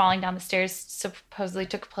 her falling down the stairs supposedly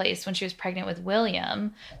took place when she was pregnant with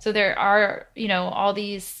William. So there are, all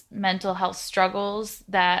these mental health struggles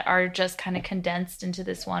that are just kind of condensed into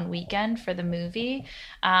this one weekend for the movie.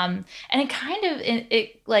 And it kind of,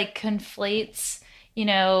 it conflates,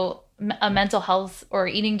 a mental health or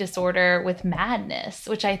eating disorder with madness,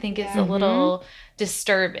 which I think is a little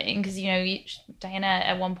disturbing, because, Diana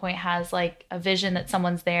at one point has like a vision that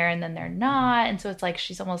someone's there and then they're not. And so it's like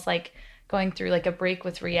she's almost like going through like a break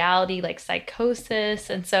with reality, like psychosis.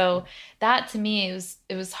 And so that to me,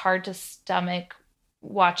 it was hard to stomach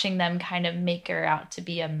watching them kind of make her out to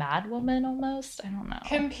be a mad woman almost. I don't know.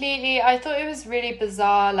 Completely. I thought it was really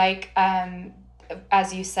bizarre, like,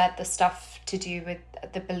 as you said, the stuff to do with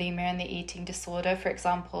the bulimia and the eating disorder, for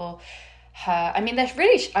example. There's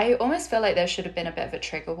really, I almost feel like there should have been a bit of a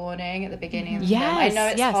trigger warning at the beginning of the film. I know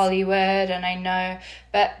it's Hollywood, and I know,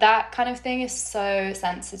 but that kind of thing is so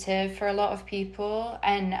sensitive for a lot of people,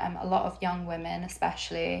 and a lot of young women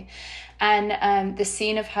especially. And the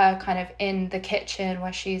scene of her kind of in the kitchen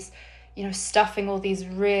where she's, you know, stuffing all these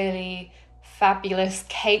really fabulous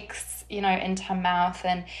cakes, you know, into her mouth,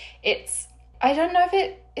 and it's, I don't know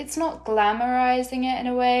if it's not glamorizing it in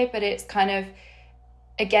a way, but it's kind of,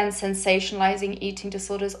 again, sensationalizing eating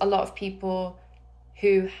disorders. A lot of people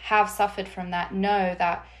who have suffered from that know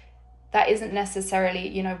that that isn't necessarily,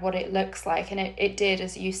 you know, what it looks like. And it did,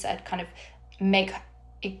 as you said, kind of make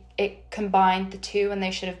it combined the two, and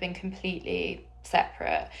they should have been completely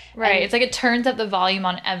separate. Right. And it's like it turns up the volume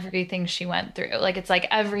on everything she went through. Like it's like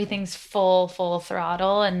everything's full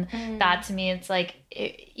throttle. And that to me, it's like,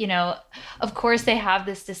 you know, of course they have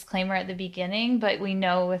this disclaimer at the beginning, but we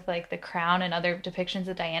know with like The Crown and other depictions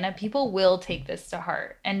of Diana, people will take this to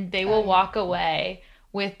heart, and they will walk away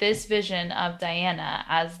with this vision of Diana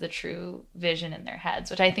as the true vision in their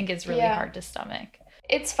heads, which I think is really hard to stomach.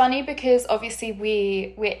 It's funny because obviously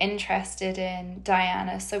we're interested in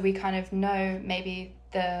Diana, so we kind of know maybe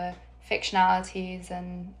the fictionalities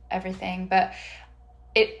and everything, but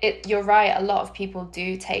you're right, a lot of people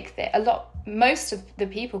do take most of the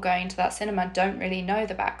people going to that cinema don't really know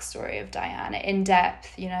the backstory of Diana in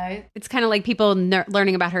depth, you know. It's kind of like people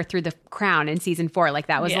learning about her through The Crown in season 4. Like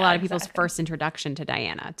that was a lot of people's first introduction to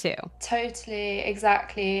Diana too. Totally,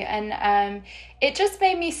 exactly. And it just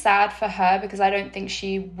made me sad for her because I don't think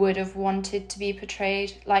she would have wanted to be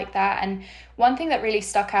portrayed like that. And one thing that really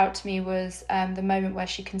stuck out to me was the moment where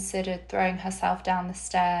she considered throwing herself down the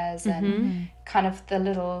stairs and kind of the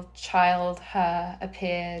little child her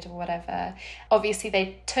appeared or whatever. Obviously,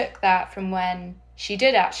 they took that from when she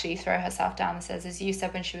did actually throw herself down the stairs, as you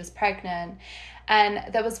said, when she was pregnant.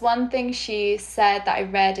 And there was one thing she said that I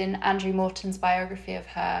read in Andrew Morton's biography of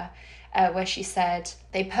her, where she said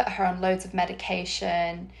they put her on loads of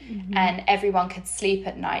medication and everyone could sleep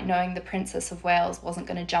at night knowing the Princess of Wales wasn't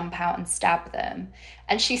going to jump out and stab them.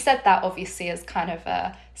 And she said that obviously as kind of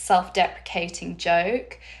a self-deprecating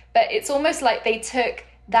joke, but it's almost like they took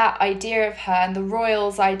that idea of her and the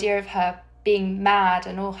royals' idea of her being mad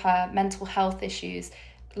and all her mental health issues,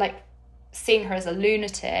 like seeing her as a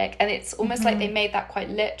lunatic, and it's almost like they made that quite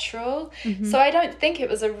literal. So I don't think it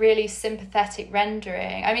was a really sympathetic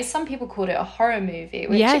rendering. I mean, some people called it a horror movie,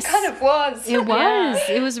 which it kind of was. It was.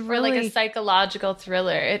 It was really like a psychological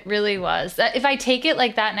thriller. It really was. If I take it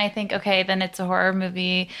like that and I think, okay, then it's a horror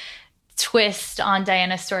movie twist on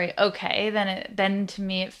Diana's story, okay, then to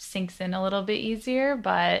me it sinks in a little bit easier.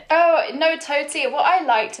 But no, totally. What I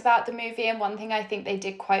liked about the movie, and one thing I think they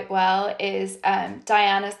did quite well, is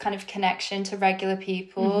Diana's kind of connection to regular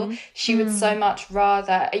people. She would so much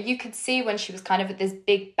rather, you could see when she was kind of at this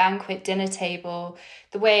big banquet dinner table,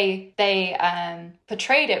 the way they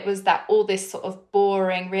portrayed it was that all this sort of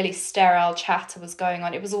boring, really sterile chatter was going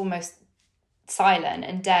on. It was almost silent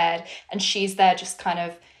and dead, and she's there just kind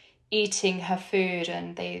of eating her food.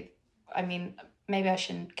 And maybe I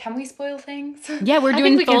shouldn't. Can we spoil things? Yeah, we're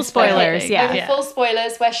doing full spoilers. Full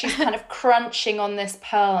spoilers, where she's kind of crunching on this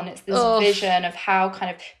pearl, and it's this vision of how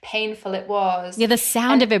kind of painful it was. Yeah, the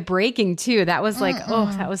sound of it breaking too. That was like,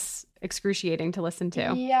 that was excruciating to listen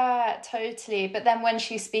to. Yeah, totally. But then when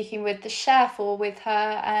she's speaking with the chef or with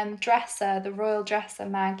her dresser, the royal dresser,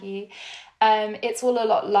 Maggie, it's all a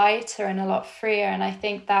lot lighter and a lot freer. And I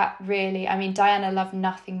think that really, I mean, Diana loved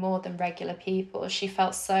nothing more than regular people. She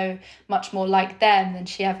felt so much more like them than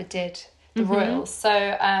she ever did the royals.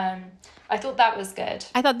 So I thought that was good.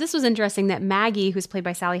 I thought this was interesting that Maggie, who's played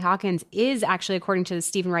by Sally Hawkins, is actually, according to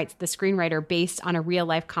Stephen Wright, the screenwriter, based on a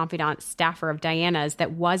real-life confidant staffer of Diana's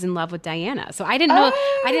that was in love with Diana. So I didn't know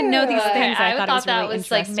these things. I thought that really was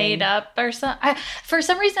like made up or something. For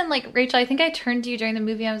some reason, like Rachel, I think I turned to you during the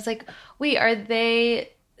movie. I was like, wait, are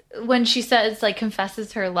they? When she says like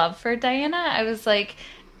confesses her love for Diana, I was like,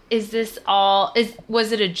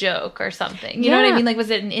 was it a joke or something? You know what I mean? Like, was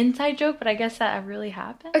it an inside joke? But I guess that really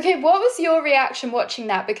happened. Okay, what was your reaction watching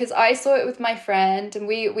that? Because I saw it with my friend, and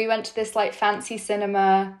we went to this like fancy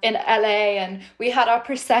cinema in LA, and we had our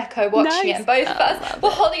Prosecco watching it, and both of us were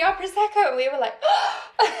holding our Prosecco, and we were like,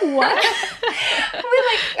 what? We were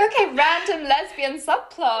like, okay, random lesbian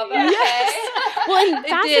subplot. Okay. Yes. Well, and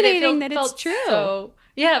fascinating that it's true.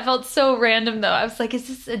 Yeah, it felt so random though. I was like,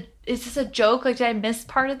 is this a joke? Like, did I miss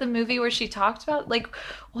part of the movie where she talked about, like,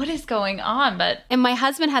 what is going on? And my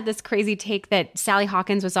husband had this crazy take that Sally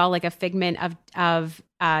Hawkins was all like a figment of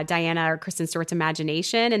Diana or Kristen Stewart's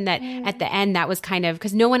imagination, and that at the end that was kind of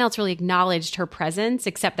because no one else really acknowledged her presence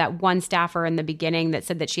except that one staffer in the beginning that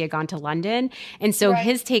said that she had gone to London. And so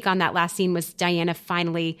his take on that last scene was Diana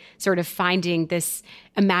finally sort of finding this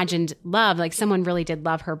imagined love, like someone really did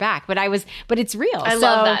love her back. But it's real. I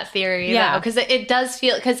love that theory, though, because it does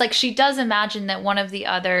feel, because like she does imagine that one of the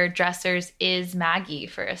other dressers is Maggie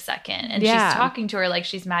for a second, and she's talking to her like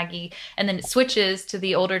she's Maggie, and then it switches to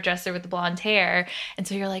the older dresser with the blonde hair, and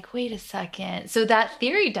so you're like, wait a second. So that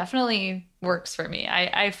theory definitely works for me.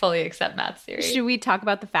 I fully accept Matt's theory. Should we talk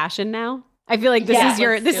about the fashion now? I feel like this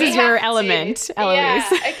is your element, Eloise.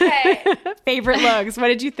 Yeah, okay. Favorite looks. What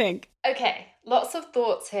did you think? Okay, lots of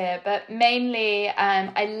thoughts here, but mainly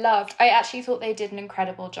I actually thought they did an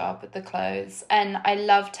incredible job with the clothes, and I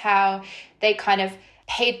loved how they kind of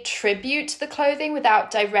paid tribute to the clothing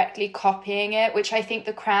without directly copying it, which I think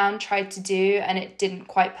The Crown tried to do, and it didn't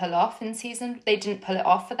quite pull off they didn't pull it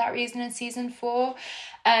off for that reason in season 4.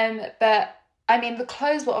 But I mean, the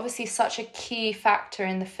clothes were obviously such a key factor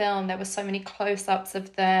in the film. There were so many close-ups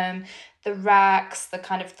of them, the racks, the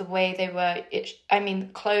kind of the way they were, the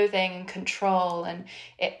clothing and control, and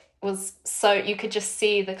it was so, you could just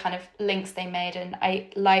see the kind of links they made, and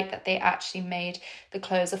I like that they actually made the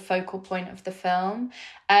clothes a focal point of the film.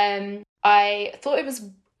 I thought it was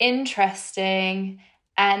interesting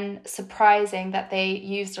and surprising that they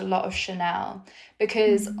used a lot of Chanel,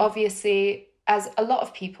 because obviously, as a lot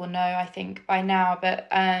of people know, I think by now,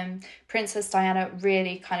 but Princess Diana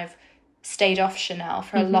really kind of stayed off Chanel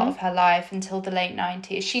for a lot of her life until the late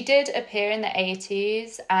 90s. She did appear in the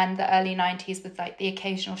 80s and the early 90s with like the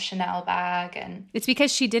occasional Chanel bag, and it's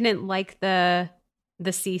because she didn't like the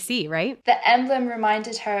CC, right? The emblem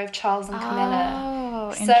reminded her of Charles and Camilla.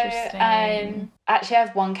 Oh, so, interesting. actually, I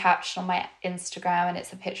have one caption on my Instagram, and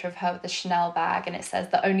it's a picture of her with the Chanel bag, and it says,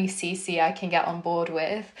 "The only CC I can get on board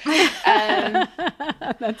with."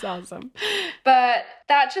 That's awesome. But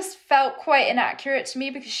that just felt quite inaccurate to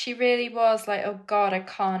me, because she really was like, oh God, I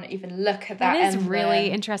can't even look at that. That is emblem.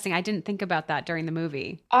 really interesting. I didn't think about that during the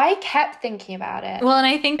movie. I kept thinking about it. Well, and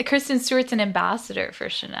I think Kristen Stewart's an ambassador for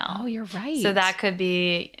Chanel. Oh, you're right. So that could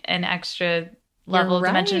be an extra level of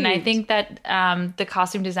dimension. And I think that the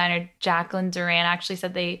costume designer Jacqueline Duran actually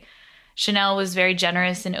said Chanel was very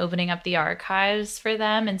generous in opening up the archives for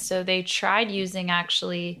them, and so they tried using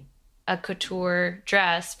actually a couture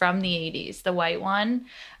dress from the 80s, the white one,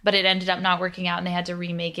 but it ended up not working out, and they had to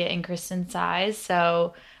remake it in Kristen's size.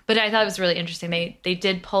 So, but I thought it was really interesting. They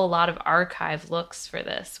did pull a lot of archive looks for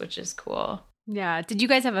this, which is cool. Yeah. Did you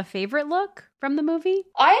guys have a favorite look from the movie?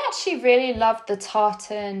 I actually really loved the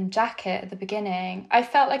tartan jacket at the beginning. I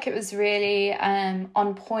felt like it was really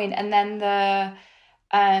on point. And then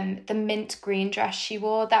the mint green dress she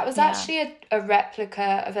wore, that was actually a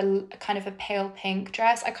replica of a kind of a pale pink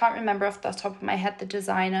dress. I can't remember off the top of my head the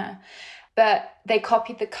designer, but they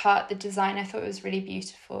copied the cut, the design. I thought it was really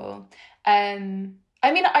beautiful. I mean,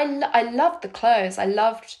 I loved the clothes. I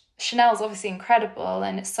loved Chanel's obviously incredible,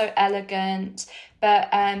 and it's so elegant, but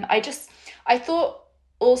I thought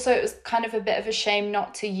also it was kind of a bit of a shame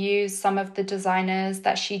not to use some of the designers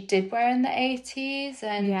that she did wear in the 80s,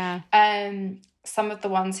 and some of the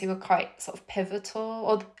ones who were quite sort of pivotal,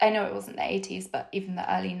 or I know it wasn't the 80s, but even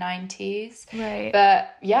the early 90s. Right.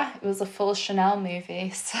 But yeah, it was a full Chanel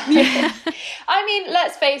movie. So I mean,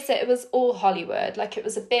 let's face it was all Hollywood. Like, it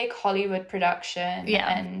was a big Hollywood production.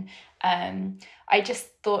 Yeah. And I just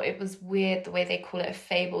thought it was weird the way they call it a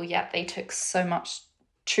fable, yet they took so much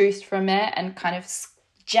truth from it and kind of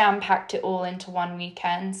jam-packed it all into one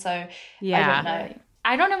weekend. So yeah. I don't know.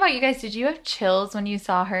 I don't know about you guys. Did you have chills when you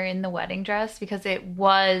saw her in the wedding dress? Because it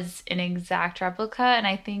was an exact replica. And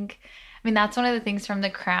I mean, that's one of the things from The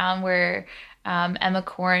Crown where Emma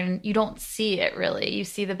Corrin, you don't see it really. You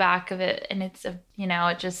see the back of it, and it's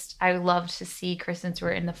I loved to see Kristen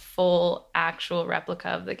Stewart in the full actual replica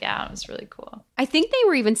of the gown. It was really cool. I think they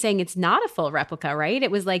were even saying it's not a full replica, right?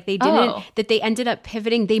 It was like they didn't, that they ended up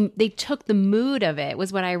pivoting. They took the mood of it,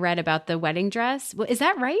 was what I read about the wedding dress. Is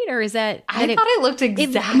that right? Or is that... I thought it looked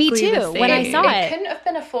exactly me too, the same. when I saw it. It couldn't have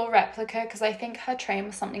been a full replica, because I think her train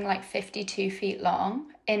was something like 52 feet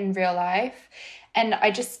long in real life. And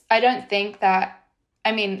I don't think that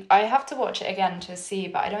I mean, I have to watch it again to see,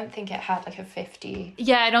 but I don't think it had like a 50.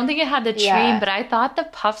 Yeah, I don't think it had the train, Yeah. but I thought the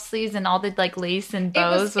puff sleeves and all the like lace and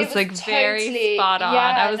bows was like very totally- spot on.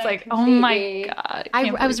 yeah, I was no, like, oh my completely. God.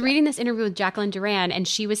 I was reading this interview with Jacqueline Duran, and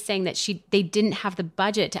she was saying that they didn't have the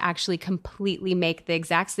budget to actually completely make the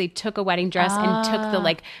exact. So they took a wedding dress and took the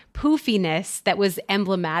like poofiness that was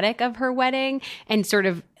emblematic of her wedding and sort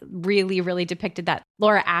of really, really depicted that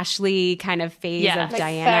Laura Ashley kind of phase Yeah. of Like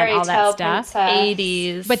Diana and all that fairy tale stuff. princess.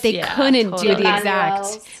 80s. But they couldn't do the Totally. exact.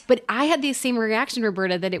 Manuels. But I had the same reaction,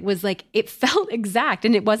 Roberta, that it was like, it felt exact.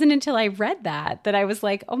 And it wasn't until I read that I was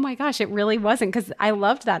like, oh my gosh, it really wasn't. Because I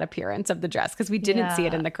loved that appearance of the dress because we didn't see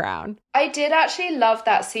it in The Crown. I did actually love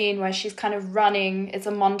that scene where she's kind of running. It's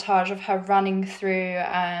a montage of her running through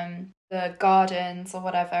the gardens or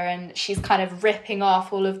whatever, and she's kind of ripping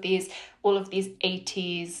off all of these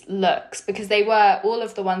 80s looks, because they were all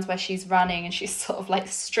of the ones where she's running and she's sort of like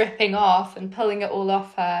stripping off and pulling it all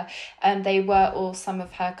off her, and they were all some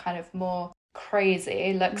of her kind of more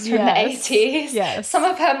crazy looks from the 80s. Yes. Some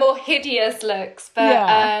of her more hideous looks, but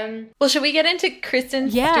well, should we get into Kristen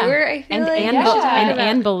Yeah. Stewart? I feel And like Anne, we should talk about-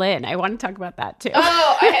 Anne Boleyn. I want to talk about that too.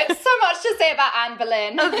 oh, I have so much to say about Anne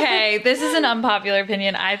Boleyn. Okay, this is an unpopular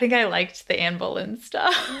opinion. I think I liked the Anne Boleyn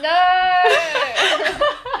stuff. No.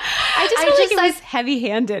 I just feel like it was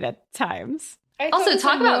heavy-handed at times. I thought it Also, was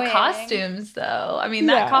talk about annoying. costumes, though. I mean,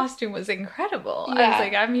 Yeah. that costume was incredible. I Yeah. was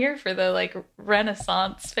like, I'm here for the like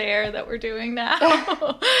Renaissance fair that we're doing now.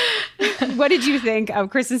 What did you think of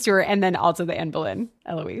Kristen Stewart and then also the Anne Boleyn,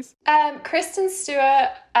 Eloise? Kristen Stewart,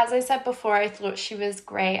 as I said before, I thought she was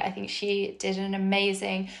great. I think she did an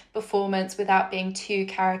amazing performance without being too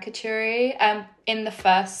caricature-y. In the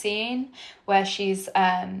first scene where she's,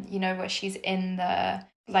 where she's in the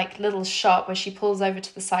like little shop where she pulls over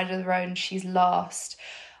to the side of the road and she's lost,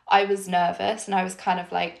 I was nervous and I was kind of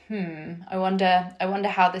like, I wonder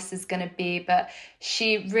how this is going to be. But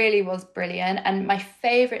she really was brilliant. And my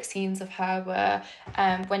favourite scenes of her were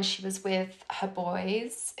when she was with her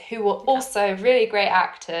boys, who were also really great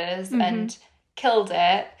actors and killed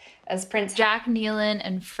it as Prince Jack Nealon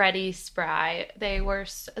and Freddie Spry, they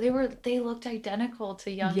looked identical to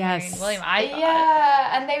young Harry and William, I thought.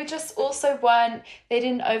 Yeah, and they just also they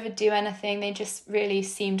didn't overdo anything. They just really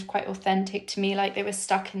seemed quite authentic to me. Like they were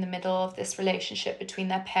stuck in the middle of this relationship between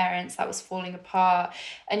their parents that was falling apart.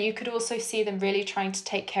 And you could also see them really trying to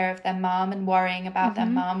take care of their mum and worrying about their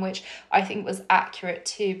mum, which I think was accurate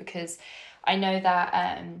too, because I know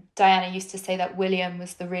that Diana used to say that William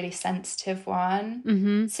was the really sensitive one.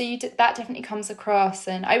 Mm-hmm. So that definitely comes across.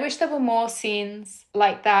 And I wish there were more scenes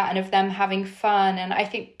like that and of them having fun. And I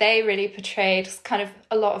think they really portrayed kind of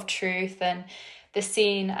a lot of truth. And the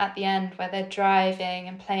scene at the end where they're driving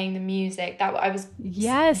and playing the music, that I was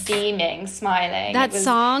beaming, smiling. That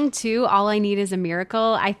song too, All I Need Is a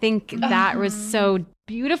Miracle. I think that was so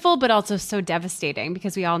beautiful, but also so devastating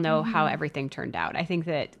because we all know how everything turned out. I think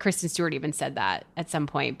that Kristen Stewart even said that at some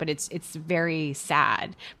point, but it's very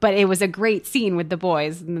sad. But it was a great scene with the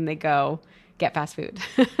boys, and then they go get fast food.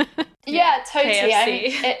 Yeah, totally. KFC. I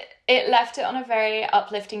mean, it left it on a very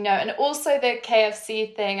uplifting note. And also the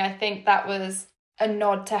KFC thing, I think that was a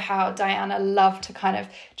nod to how Diana loved to kind of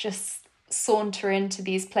just saunter into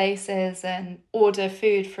these places and order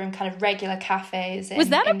food from kind of regular cafes. Was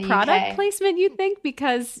that a product UK. placement, you think?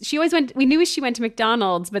 Because she always we knew she went to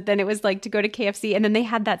McDonald's, but then it was like to go to KFC, and then they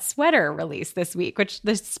had that sweater released this week, which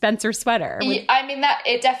the Spencer sweater. I mean, that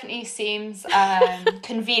it definitely seems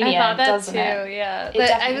convenient, I thought that doesn't too, it? yeah. It But I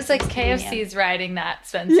definitely was like, seems convenient. KFC's riding that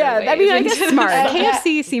Spencer Yeah, I mean, I wave. guess smart. Yeah.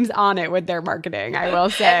 KFC seems on it with their marketing, I will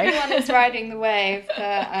say. Everyone is riding the wave.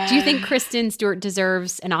 But, Do you think Kristen Stewart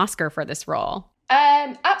deserves an Oscar for this role?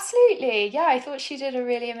 Absolutely. Yeah, I thought she did a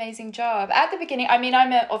really amazing job. At the beginning, I mean,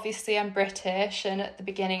 obviously I'm British, and at the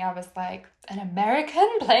beginning I was like, an American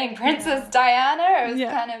playing Princess Diana? I was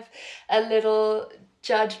kind of a little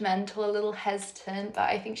judgmental, a little hesitant, but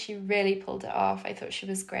I think she really pulled it off. I thought she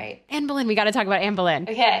was great. Anne Boleyn, we got to talk about Anne Boleyn.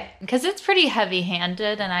 Okay. Because it's pretty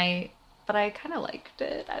heavy-handed, but I kind of liked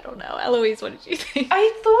it. I don't know. Eloise, what did you think?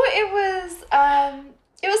 I thought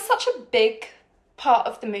it was such a big part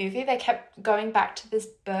of the movie. They kept going back to this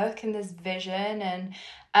book and this vision, and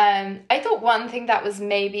I thought one thing that was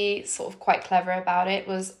maybe sort of quite clever about it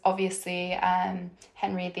was obviously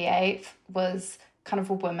Henry VIII was kind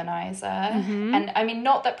of a womanizer. And I mean,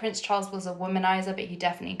 not that Prince Charles was a womanizer, but he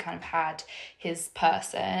definitely kind of had his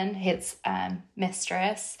person, his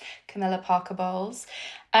mistress, Camilla Parker Bowles.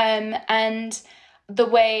 And the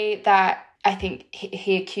way that I think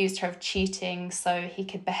he accused her of cheating so he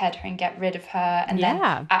could behead her and get rid of her. And then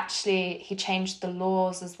actually he changed the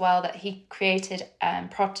laws as well, that he created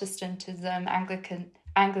Protestantism,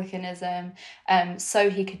 Anglicanism, so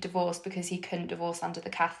he could divorce, because he couldn't divorce under the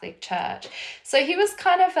Catholic Church. So he was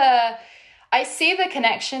kind of I see the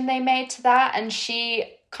connection they made to that, and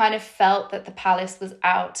she kind of felt that the palace was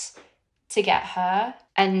out to get her,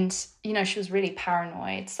 and she was really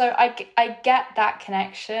paranoid. So I get that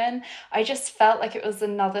connection. I just felt like it was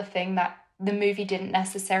another thing that the movie didn't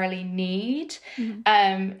necessarily need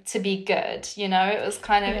to be good. It was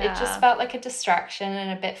kind of, it just felt like a distraction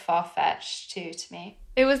and a bit far-fetched too to me.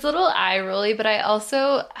 It was a little eye-rolly, but I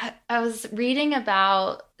was reading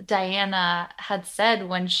about Diana had said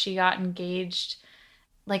when she got engaged,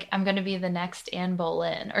 like, I'm going to be the next Anne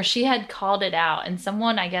Boleyn, or she had called it out, and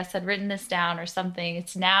someone, I guess, had written this down or something.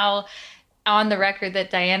 It's now on the record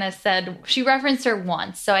that Diana said, she referenced her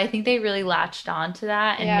once. So I think they really latched on to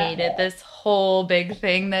that and made it this whole big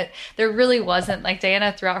thing that there really wasn't. Like,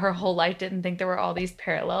 Diana throughout her whole life didn't think there were all these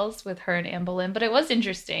parallels with her and Anne Boleyn, but it was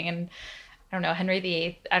interesting. And I don't know, Henry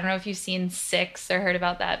VIII. I don't know if you've seen Six or heard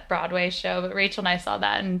about that Broadway show, but Rachel and I saw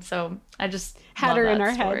that, and so I just had her in our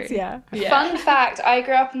heads. Yeah. Fun fact, I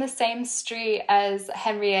grew up in the same street as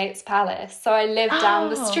Henry VIII's palace, so I lived down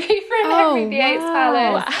the street from Henry VIII's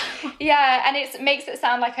palace. Wow. Yeah, and it makes it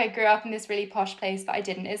sound like I grew up in this really posh place, but I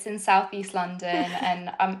didn't. It's in southeast London,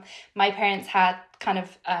 and my parents had kind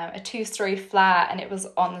of a 2-story flat, and it was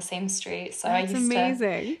on the same street, so That's I used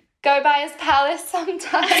amazing. To go by his palace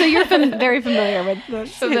sometimes. So you're very familiar with the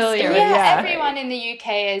history. Yeah, everyone in the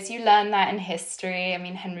UK is. You learn that in history. I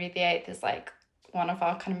mean, Henry VIII is like one of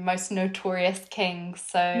our kind of most notorious kings.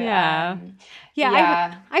 So I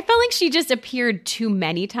felt like she just appeared too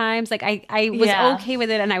many times. Like I was okay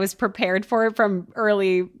with it, and I was prepared for it from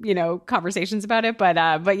early, conversations about it.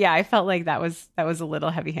 But yeah, I felt like that was a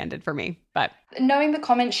little heavy-handed for me. But knowing the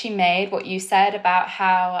comment she made, what you said about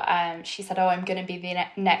how she said, I'm going to be the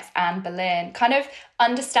next Anne Boleyn, kind of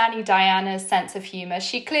understanding Diana's sense of humor.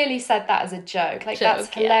 She clearly said that as a joke. That's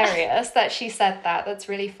hilarious that she said that. That's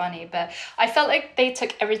really funny. But I felt like they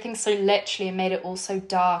took everything so literally and made it all so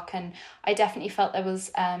dark. And I definitely felt there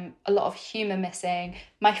was a lot of humor missing.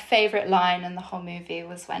 My favorite line in the whole movie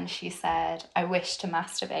was when she said, "I wish to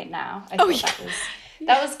masturbate now." I thought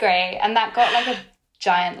that was great. And that got like a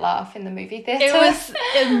giant laugh in the movie theater. It was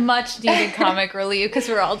a much needed comic relief, because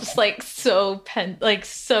we're all just like so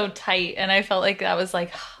so tight, and I felt like that was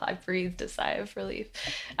like I breathed a sigh of relief.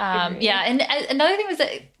 And another thing was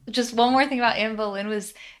that, just one more thing about Anne Boleyn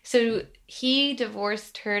was, so he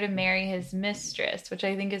divorced her to marry his mistress, which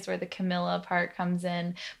I think is where the Camilla part comes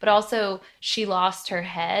in. But also she lost her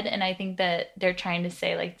head, and I think that they're trying to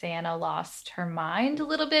say like Diana lost her mind a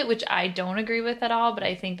little bit, which I don't agree with at all. But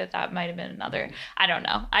I think that might have been another, I don't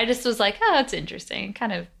know. I just was like, oh, that's interesting.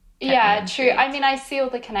 Kind of. Yeah, true. I mean, I see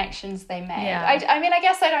all the connections they made. Yeah. I mean, I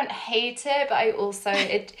guess I don't hate it, but I also,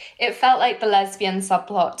 it felt like the lesbian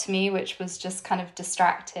subplot to me, which was just kind of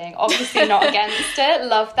distracting. Obviously not against it.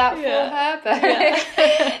 Love that for her, but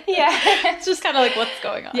it's just kind of like, what's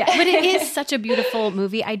going on? Yeah, but it is such a beautiful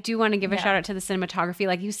movie. I do want to give a shout out to the cinematography.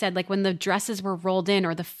 Like you said, like when the dresses were rolled in,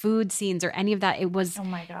 or the food scenes, or any of that, it was, oh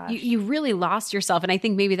my gosh, you really lost yourself. And I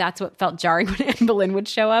think maybe that's what felt jarring when Anne Boleyn would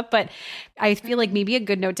show up. But I feel like maybe a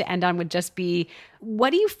good note to end on would just be, what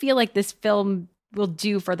do you feel like this film will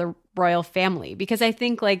do for the royal family? Because I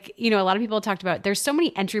think, like, a lot of people talked about, there's so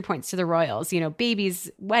many entry points to the royals,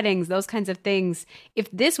 babies, weddings, those kinds of things.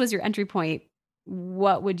 If this was your entry point,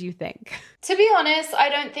 what would you think? To be honest, I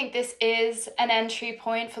don't think this is an entry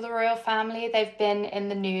point for the royal family. They've been in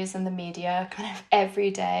the news and the media kind of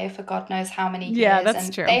every day for God knows how many years. Yeah, that's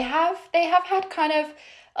true. They have had kind of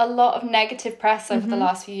a lot of negative press over the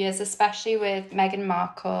last few years, especially with Meghan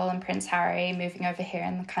Markle and Prince Harry moving over here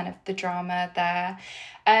and the kind of the drama there.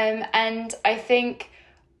 And I think,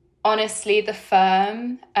 honestly, the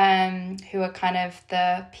firm, who are kind of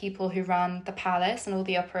the people who run the palace and all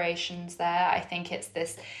the operations there, I think it's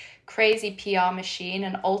this crazy PR machine,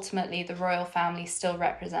 and ultimately the royal family still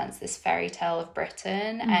represents this fairy tale of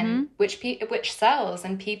Britain, and which sells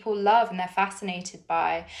and people love and they're fascinated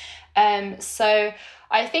by. So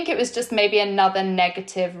I think it was just maybe another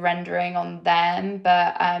negative rendering on them,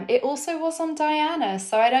 but it also was on Diana,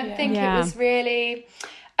 so I don't think it was really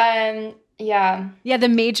the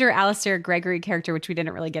major Alistair Gregory character, which we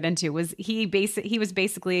didn't really get into, was he was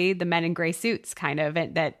basically the men in gray suits kind of,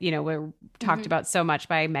 and that were talked about so much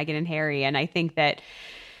by Meghan and Harry. And I think that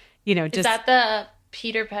just, is that the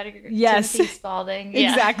Peter Pettigrew? Yes, Timothy Spalding.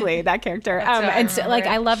 Exactly, that character. And so, like,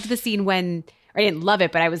 I loved the scene when I didn't love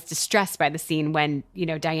it, but I was distressed by the scene when, you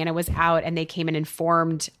know, Diana was out and they came and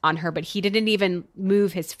informed on her, but he didn't even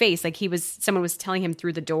move his face. Like someone was telling him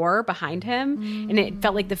through the door behind him. And it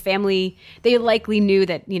felt like the family, they likely knew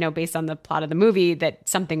that, you know, based on the plot of the movie, that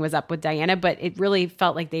something was up with Diana, but it really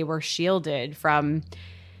felt like they were shielded from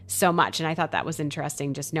so much. And I thought that was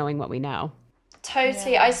interesting, just knowing what we know.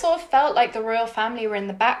 Totally. I sort of felt like the royal family were in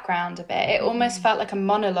the background a bit. It almost felt like a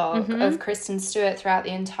monologue of Kristen Stewart throughout the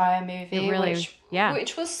entire movie, It really,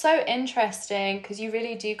 which was so interesting because you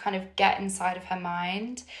really do kind of get inside of her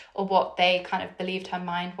mind, or what they kind of believed her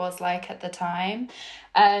mind was like at the time.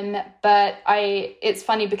 But it's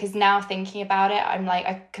funny because now thinking about it, I'm like,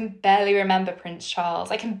 I can barely remember Prince Charles.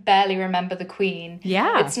 I can barely remember the Queen.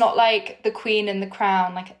 Yeah. It's not like the Queen in The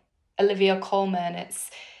Crown, like Olivia Colman. It's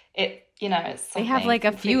they have like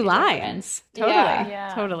a few lines. Different. Totally.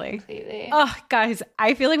 Yeah. Totally. Completely. Oh, guys,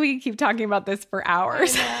 I feel like we could keep talking about this for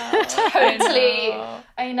hours. Totally.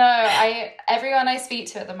 I know. Everyone I speak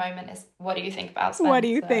to at the moment is, what do you think about Spencer? What do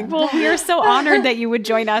you think? Well, we are so honored that you would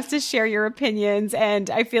join us to share your opinions.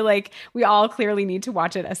 And I feel like we all clearly need to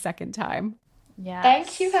watch it a second time. Yeah.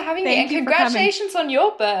 Thank you for having me. And congratulations on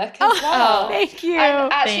your book as well. Thank you. I've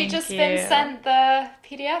actually been sent the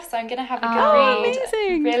PDF, so I'm going to have a good read.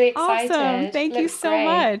 Amazing. Really excited. Awesome. Thank you so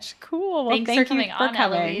much. Cool. Well, Thanks for coming on,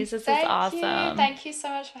 Eloise. This is awesome. Thank you so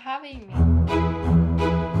much for having me.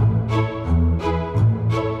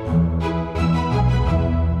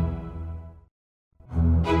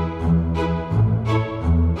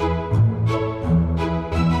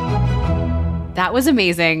 That was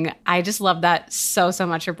amazing. I just love that so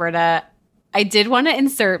much, Roberta. I did want to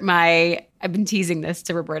insert I've been teasing this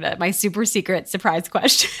to Roberta, my super secret surprise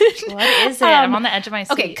question. What is it? I'm on the edge of my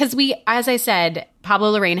seat. Okay, because as I said,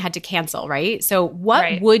 Pablo Larraín had to cancel, right? So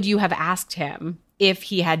what would you have asked him if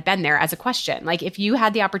he had been there as a question? Like if you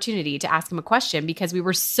had the opportunity to ask him a question because we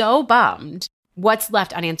were so bummed, what's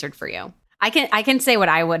left unanswered for you? I can say what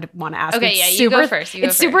I would want to ask. Okay, you go first.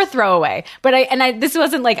 It's super throwaway. But this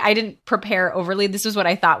wasn't like I didn't prepare overly. This was what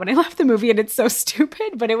I thought when I left the movie, and it's so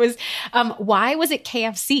stupid. But it was, why was it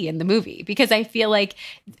KFC in the movie? Because I feel like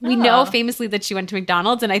we know famously that she went to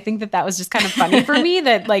McDonald's, and I think that was just kind of funny for me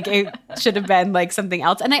that like it should have been like something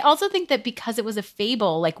else. And I also think that because it was a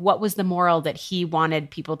fable, like what was the moral that he wanted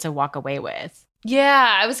people to walk away with?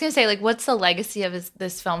 Yeah, I was gonna say, like, what's the legacy of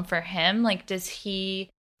this film for him? Like,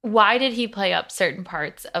 why did he play up certain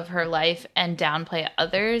parts of her life and downplay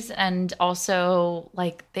others? And also,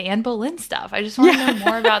 like, the Anne Boleyn stuff. I just want to know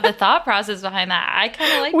more about the thought process behind that. I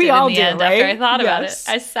kind of liked it in the end after I thought about it.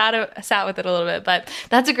 I sat with it a little bit, but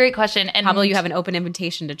that's a great question. And Pablo, you have an open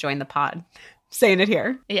invitation to join the pod. Saying it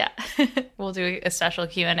here. Yeah. We'll do a special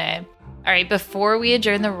Q&A. All right, before we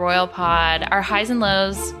adjourn the Royal Pod, our highs and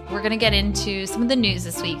lows, we're going to get into some of the news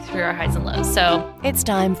this week through our highs and lows. So it's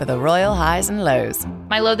time for the Royal Highs and Lows.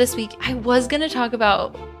 My low this week, I was going to talk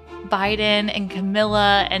about Biden and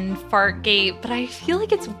Camilla and Fartgate, but I feel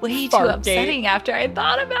like it's way too upsetting after I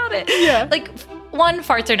thought about it. Yeah. Like, one,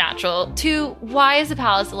 farts are natural. Two, why is the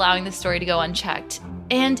palace allowing this story to go unchecked?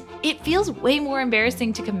 And it feels way more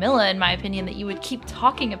embarrassing to Camilla, in my opinion, that you would keep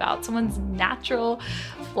talking about someone's natural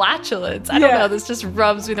flatulence. I don't know. This just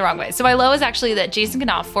rubs me the wrong way. So my low is actually that Jason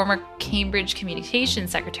Knopf, former Cambridge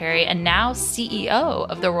Communications Secretary and now CEO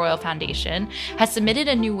of the Royal Foundation, has submitted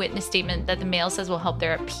a new witness statement that the Mail says will help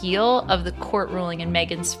their appeal of the court ruling in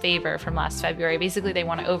Meghan's favor from last February. Basically, they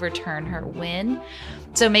want to overturn her win.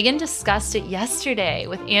 So Meghan discussed it yesterday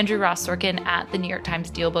with Andrew Ross Sorkin at the New York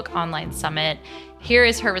Times DealBook Online Summit. Here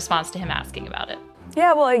is her response to him asking about it.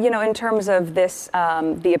 Yeah, well, you know, in terms of this,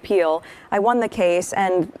 the appeal, I won the case,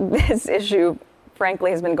 and this issue,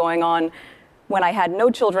 frankly, has been going on when I had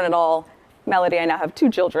no children at all. Melody, I now have 2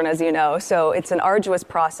 children, as you know, so it's an arduous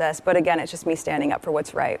process. But again, it's just me standing up for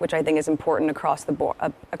what's right, which I think is important across the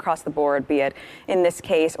board, be it in this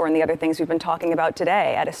case or in the other things we've been talking about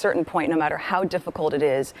today. At a certain point, no matter how difficult it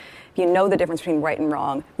is, if you know the difference between right and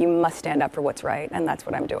wrong, you must stand up for what's right, and that's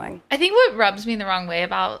what I'm doing. I think what rubs me the wrong way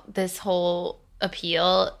about this whole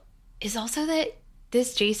appeal is also that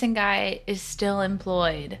this Jason guy is still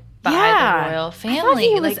employed by the royal family. I thought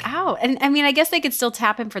he was out. And I mean, I guess they could still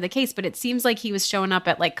tap him for the case, but it seems like he was showing up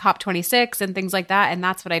at like COP26 and things like that, and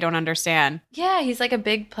that's what I don't understand. Yeah, he's like a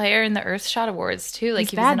big player in the Earthshot Awards too.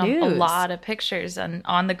 Like he was in a lot of pictures and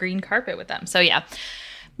on the green carpet with them. So yeah.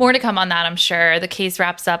 More to come on that, I'm sure. The case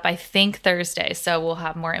wraps up, I think, Thursday. So we'll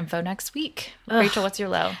have more info next week. Rachel, what's your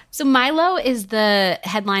low? So my low is the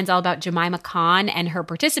headlines all about Jemima Khan and her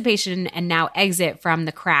participation and now exit from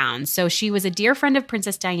The Crown. So she was a dear friend of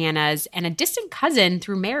Princess Diana's and a distant cousin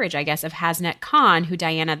through marriage, I guess, of Hasnat Khan, who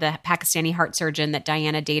Diana, the Pakistani heart surgeon that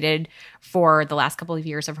Diana dated for the last couple of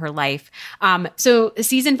years of her life. So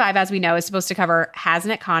season 5, as we know, is supposed to cover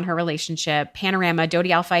Hasnat Khan, her relationship, Panorama, Dodi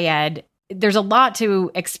Al-Fayed. There's a lot to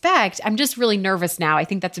expect. I'm just really nervous now. I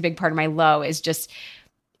think that's a big part of my low is just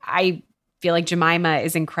I feel like Jemima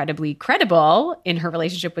is incredibly credible in her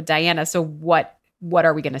relationship with Diana. So what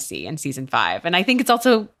are we going to see in season 5? And I think it's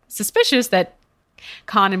also suspicious that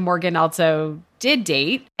Khan and Morgan also did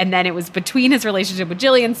date. And then it was between his relationship with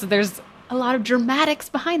Jillian. So there's a lot of dramatics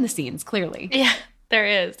behind the scenes, clearly. Yeah. There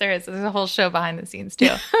is. There's a whole show behind the scenes,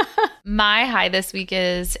 too. My high this week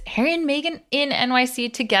is Harry and Meghan in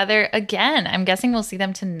NYC together again. I'm guessing we'll see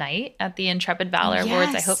them tonight at the Intrepid Valor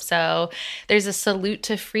Awards. I hope so. There's a Salute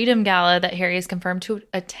to Freedom Gala that Harry is confirmed to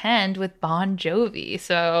attend with Bon Jovi.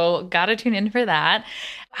 So gotta tune in for that.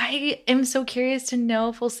 I am so curious to know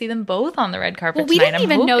if we'll see them both on the red carpet tonight. We didn't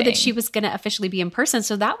even know that she was going to officially be in person,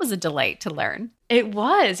 so that was a delight to learn. It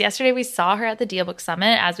was. Yesterday we saw her at the Deal Book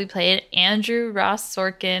Summit as we played. Andrew Ross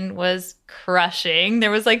Sorkin was crushing. There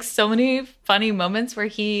was like so many funny moments where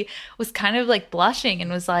he was kind of like blushing and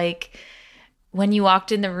was like, when you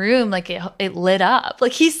walked in the room, like it lit up.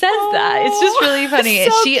 Like he says that. It's just really funny.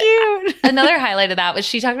 So cute. Another highlight of that was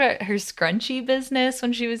she talked about her scrunchie business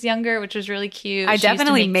when she was younger, which was really cute. I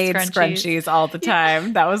definitely made scrunchies all the time.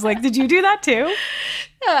 Yeah. That was like, did you do that too?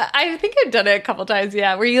 I think I've done it a couple times,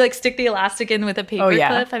 yeah, where you like stick the elastic in with a paper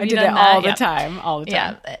clip. Have I you did done it that? all the time.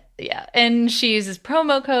 Yeah. And she uses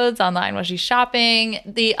promo codes online while she's shopping.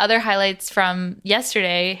 The other highlights from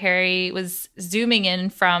yesterday, Harry was zooming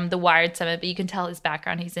in from the Wired Summit, but you can tell his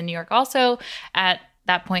background. He's in New York also at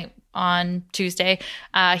that point on Tuesday.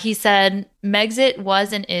 He said Megxit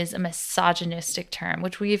was and is a misogynistic term,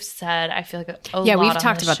 which we've said, I feel like a lot. Yeah, we've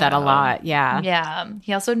talked about that a lot. Yeah. Yeah.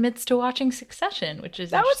 He also admits to watching Succession, which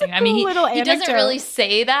is that interesting. Was a cool little he doesn't really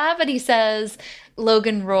say that, but he says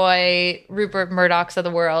Logan Roy, Rupert Murdochs of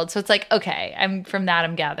the world. So it's like, okay, I'm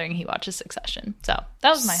gathering he watches Succession. So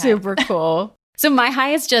that was my super cool. So my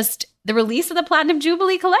high is just the release of the Platinum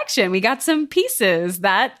Jubilee collection. We got some pieces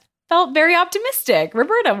that felt very optimistic.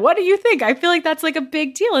 Roberta, what do you think? I feel like that's like a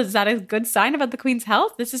big deal. Is that a good sign about the Queen's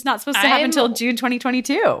health? This is not supposed to happen until June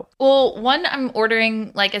 2022. Well, one, I'm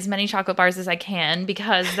ordering like as many chocolate bars as I can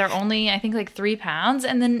because they're only, I think, like 3 pounds.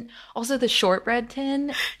 And then also the shortbread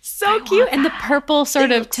tin. So cute. And the purple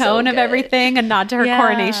sort of tone of everything, a nod to her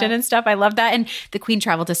coronation and stuff. I love that. And the Queen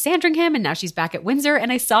traveled to Sandringham and now she's back at Windsor. And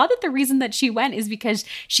I saw that the reason that she went is because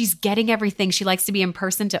she's getting everything. She likes to be in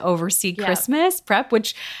person to oversee Christmas prep,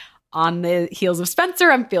 which on the heels of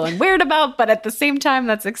Spencer, I'm feeling weird about, but at the same time,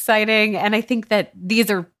 that's exciting. And I think that these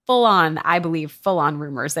are full on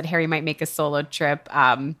rumors that Harry might make a solo trip.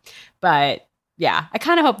 But yeah, I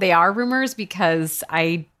kind of hope they are rumors because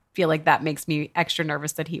I feel like that makes me extra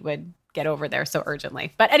nervous that he would get over there so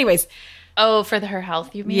urgently. But anyways. Oh, for her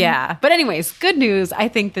health, you mean? Yeah. But anyways, good news. I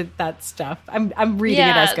think that stuff, I'm reading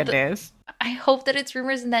it as good news. I hope that it's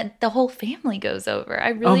rumors and that the whole family goes over. I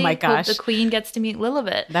really hope the Queen gets to meet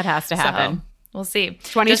Lilibet. That has to happen. So, we'll see.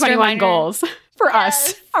 2021 goals for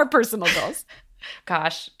us, our personal goals.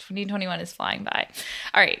 Gosh, 2021 is flying by.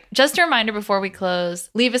 All right. Just a reminder before we close,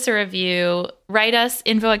 leave us a review. Write us,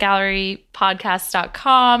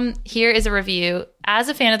 info@gallerypodcast.com. Here is a review. As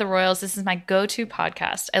a fan of the Royals, this is my go-to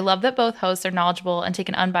podcast. I love that both hosts are knowledgeable and take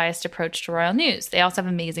an unbiased approach to royal news. They also have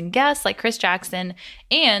amazing guests like Chris Jackson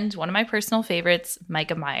and one of my personal favorites,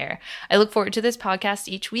 Micah Meyer. I look forward to this podcast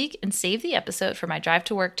each week and save the episode for my drive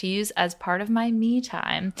to work to use as part of my me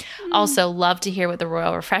time. Also, love to hear what the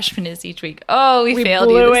royal refreshment is each week. Oh, we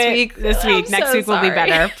failed you this week. Next week will be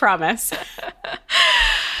better. Promise.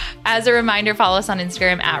 As a reminder, follow us on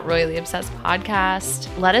Instagram at Royally Obsessed Podcast.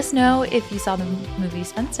 Let us know if you saw the movie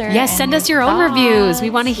Spencer. Yes, send us your own reviews.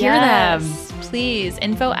 We want to hear them. Please,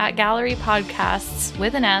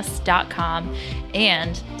 info@gallerypodcasts.com.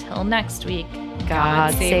 And till next week,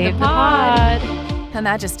 God save the pod. Her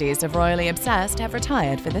Majesties of Royally Obsessed have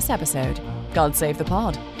retired for this episode. God save the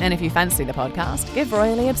pod. And if you fancy the podcast, give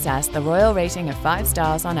Royally Obsessed the royal rating of 5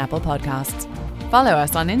 stars on Apple Podcasts. Follow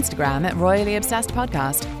us on Instagram at Royally Obsessed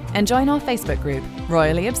Podcast and join our Facebook group,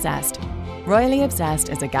 Royally Obsessed. Royally Obsessed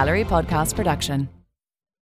is a Gallery Podcast production.